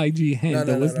your IG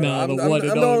handle was now the one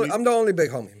and only. I'm the only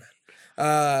big homie,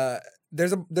 man.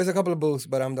 There's a couple of booths,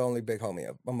 but I'm the only big homie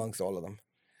amongst all of them.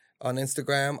 On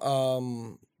Instagram,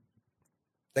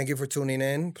 thank you for tuning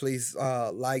in. Please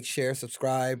like, share,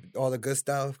 subscribe, all the good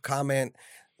stuff. Comment,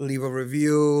 leave a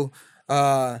review,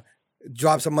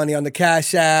 drop some money on the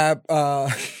Cash App.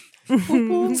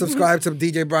 Subscribe to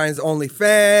DJ Brian's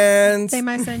OnlyFans. They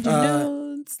might send you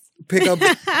nudes. Pick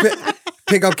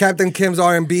up Captain Kim's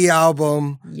R&B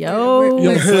album. Yo,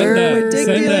 Yo, send that. We're dick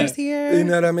Send dealers that. here. You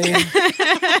know what I mean?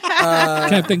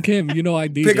 Captain Kim, you know I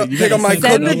DJ. pick up- You pick gotta up my send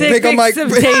Send the that dick Pick up my- pics of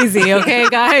Daisy, okay,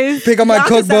 guys? Pick up my Y'all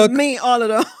can cookbook. send me all of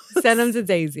those. Send them to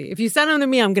Daisy. If you send them to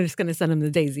me, I'm just gonna send them to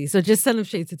Daisy. So just send them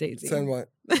straight to Daisy. Send what?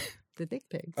 The dick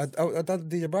pics. I thought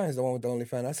DJ Brian's the one with the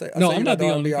OnlyFans. I say No, you I'm not got the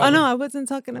only R&B Oh album. no, I wasn't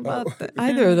talking about Oh.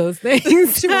 either of those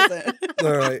things. She wasn't.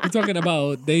 All right. We're talking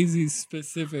about Daisy's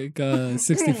specific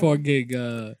 64 gig.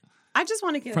 I just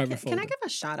want to give. Private Can I folder. give a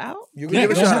shout out? You can Yeah,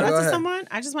 give a go shout ahead. out. Go to ahead. someone.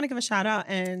 I just want to give a shout out,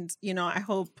 and I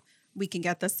hope we can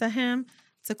get this to him,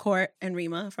 to Court and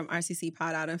Rima from RCC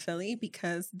Pod out in Philly,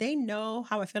 because they know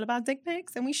how I feel about dick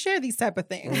pics, and we share these type of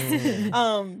things.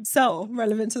 So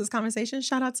relevant to this conversation.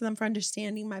 Shout out to them for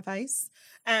understanding my vice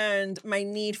and my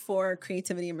need for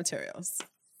creativity and materials,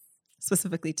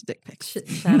 specifically to dick pics.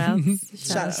 Shout outs.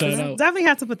 Shout out. Shout out. Definitely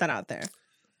have to put that out there.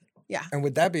 Yeah. And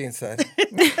with that being said,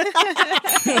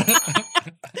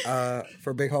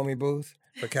 for Big Homie Booth,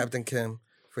 for Captain Kim,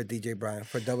 for DJ Brian,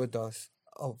 for Double Dose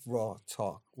of Raw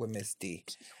Talk with Miss D.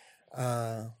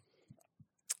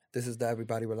 This is the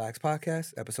Everybody Relax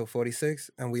podcast, episode 46,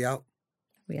 and we out.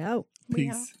 We out. We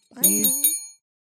out. Peace. Bye.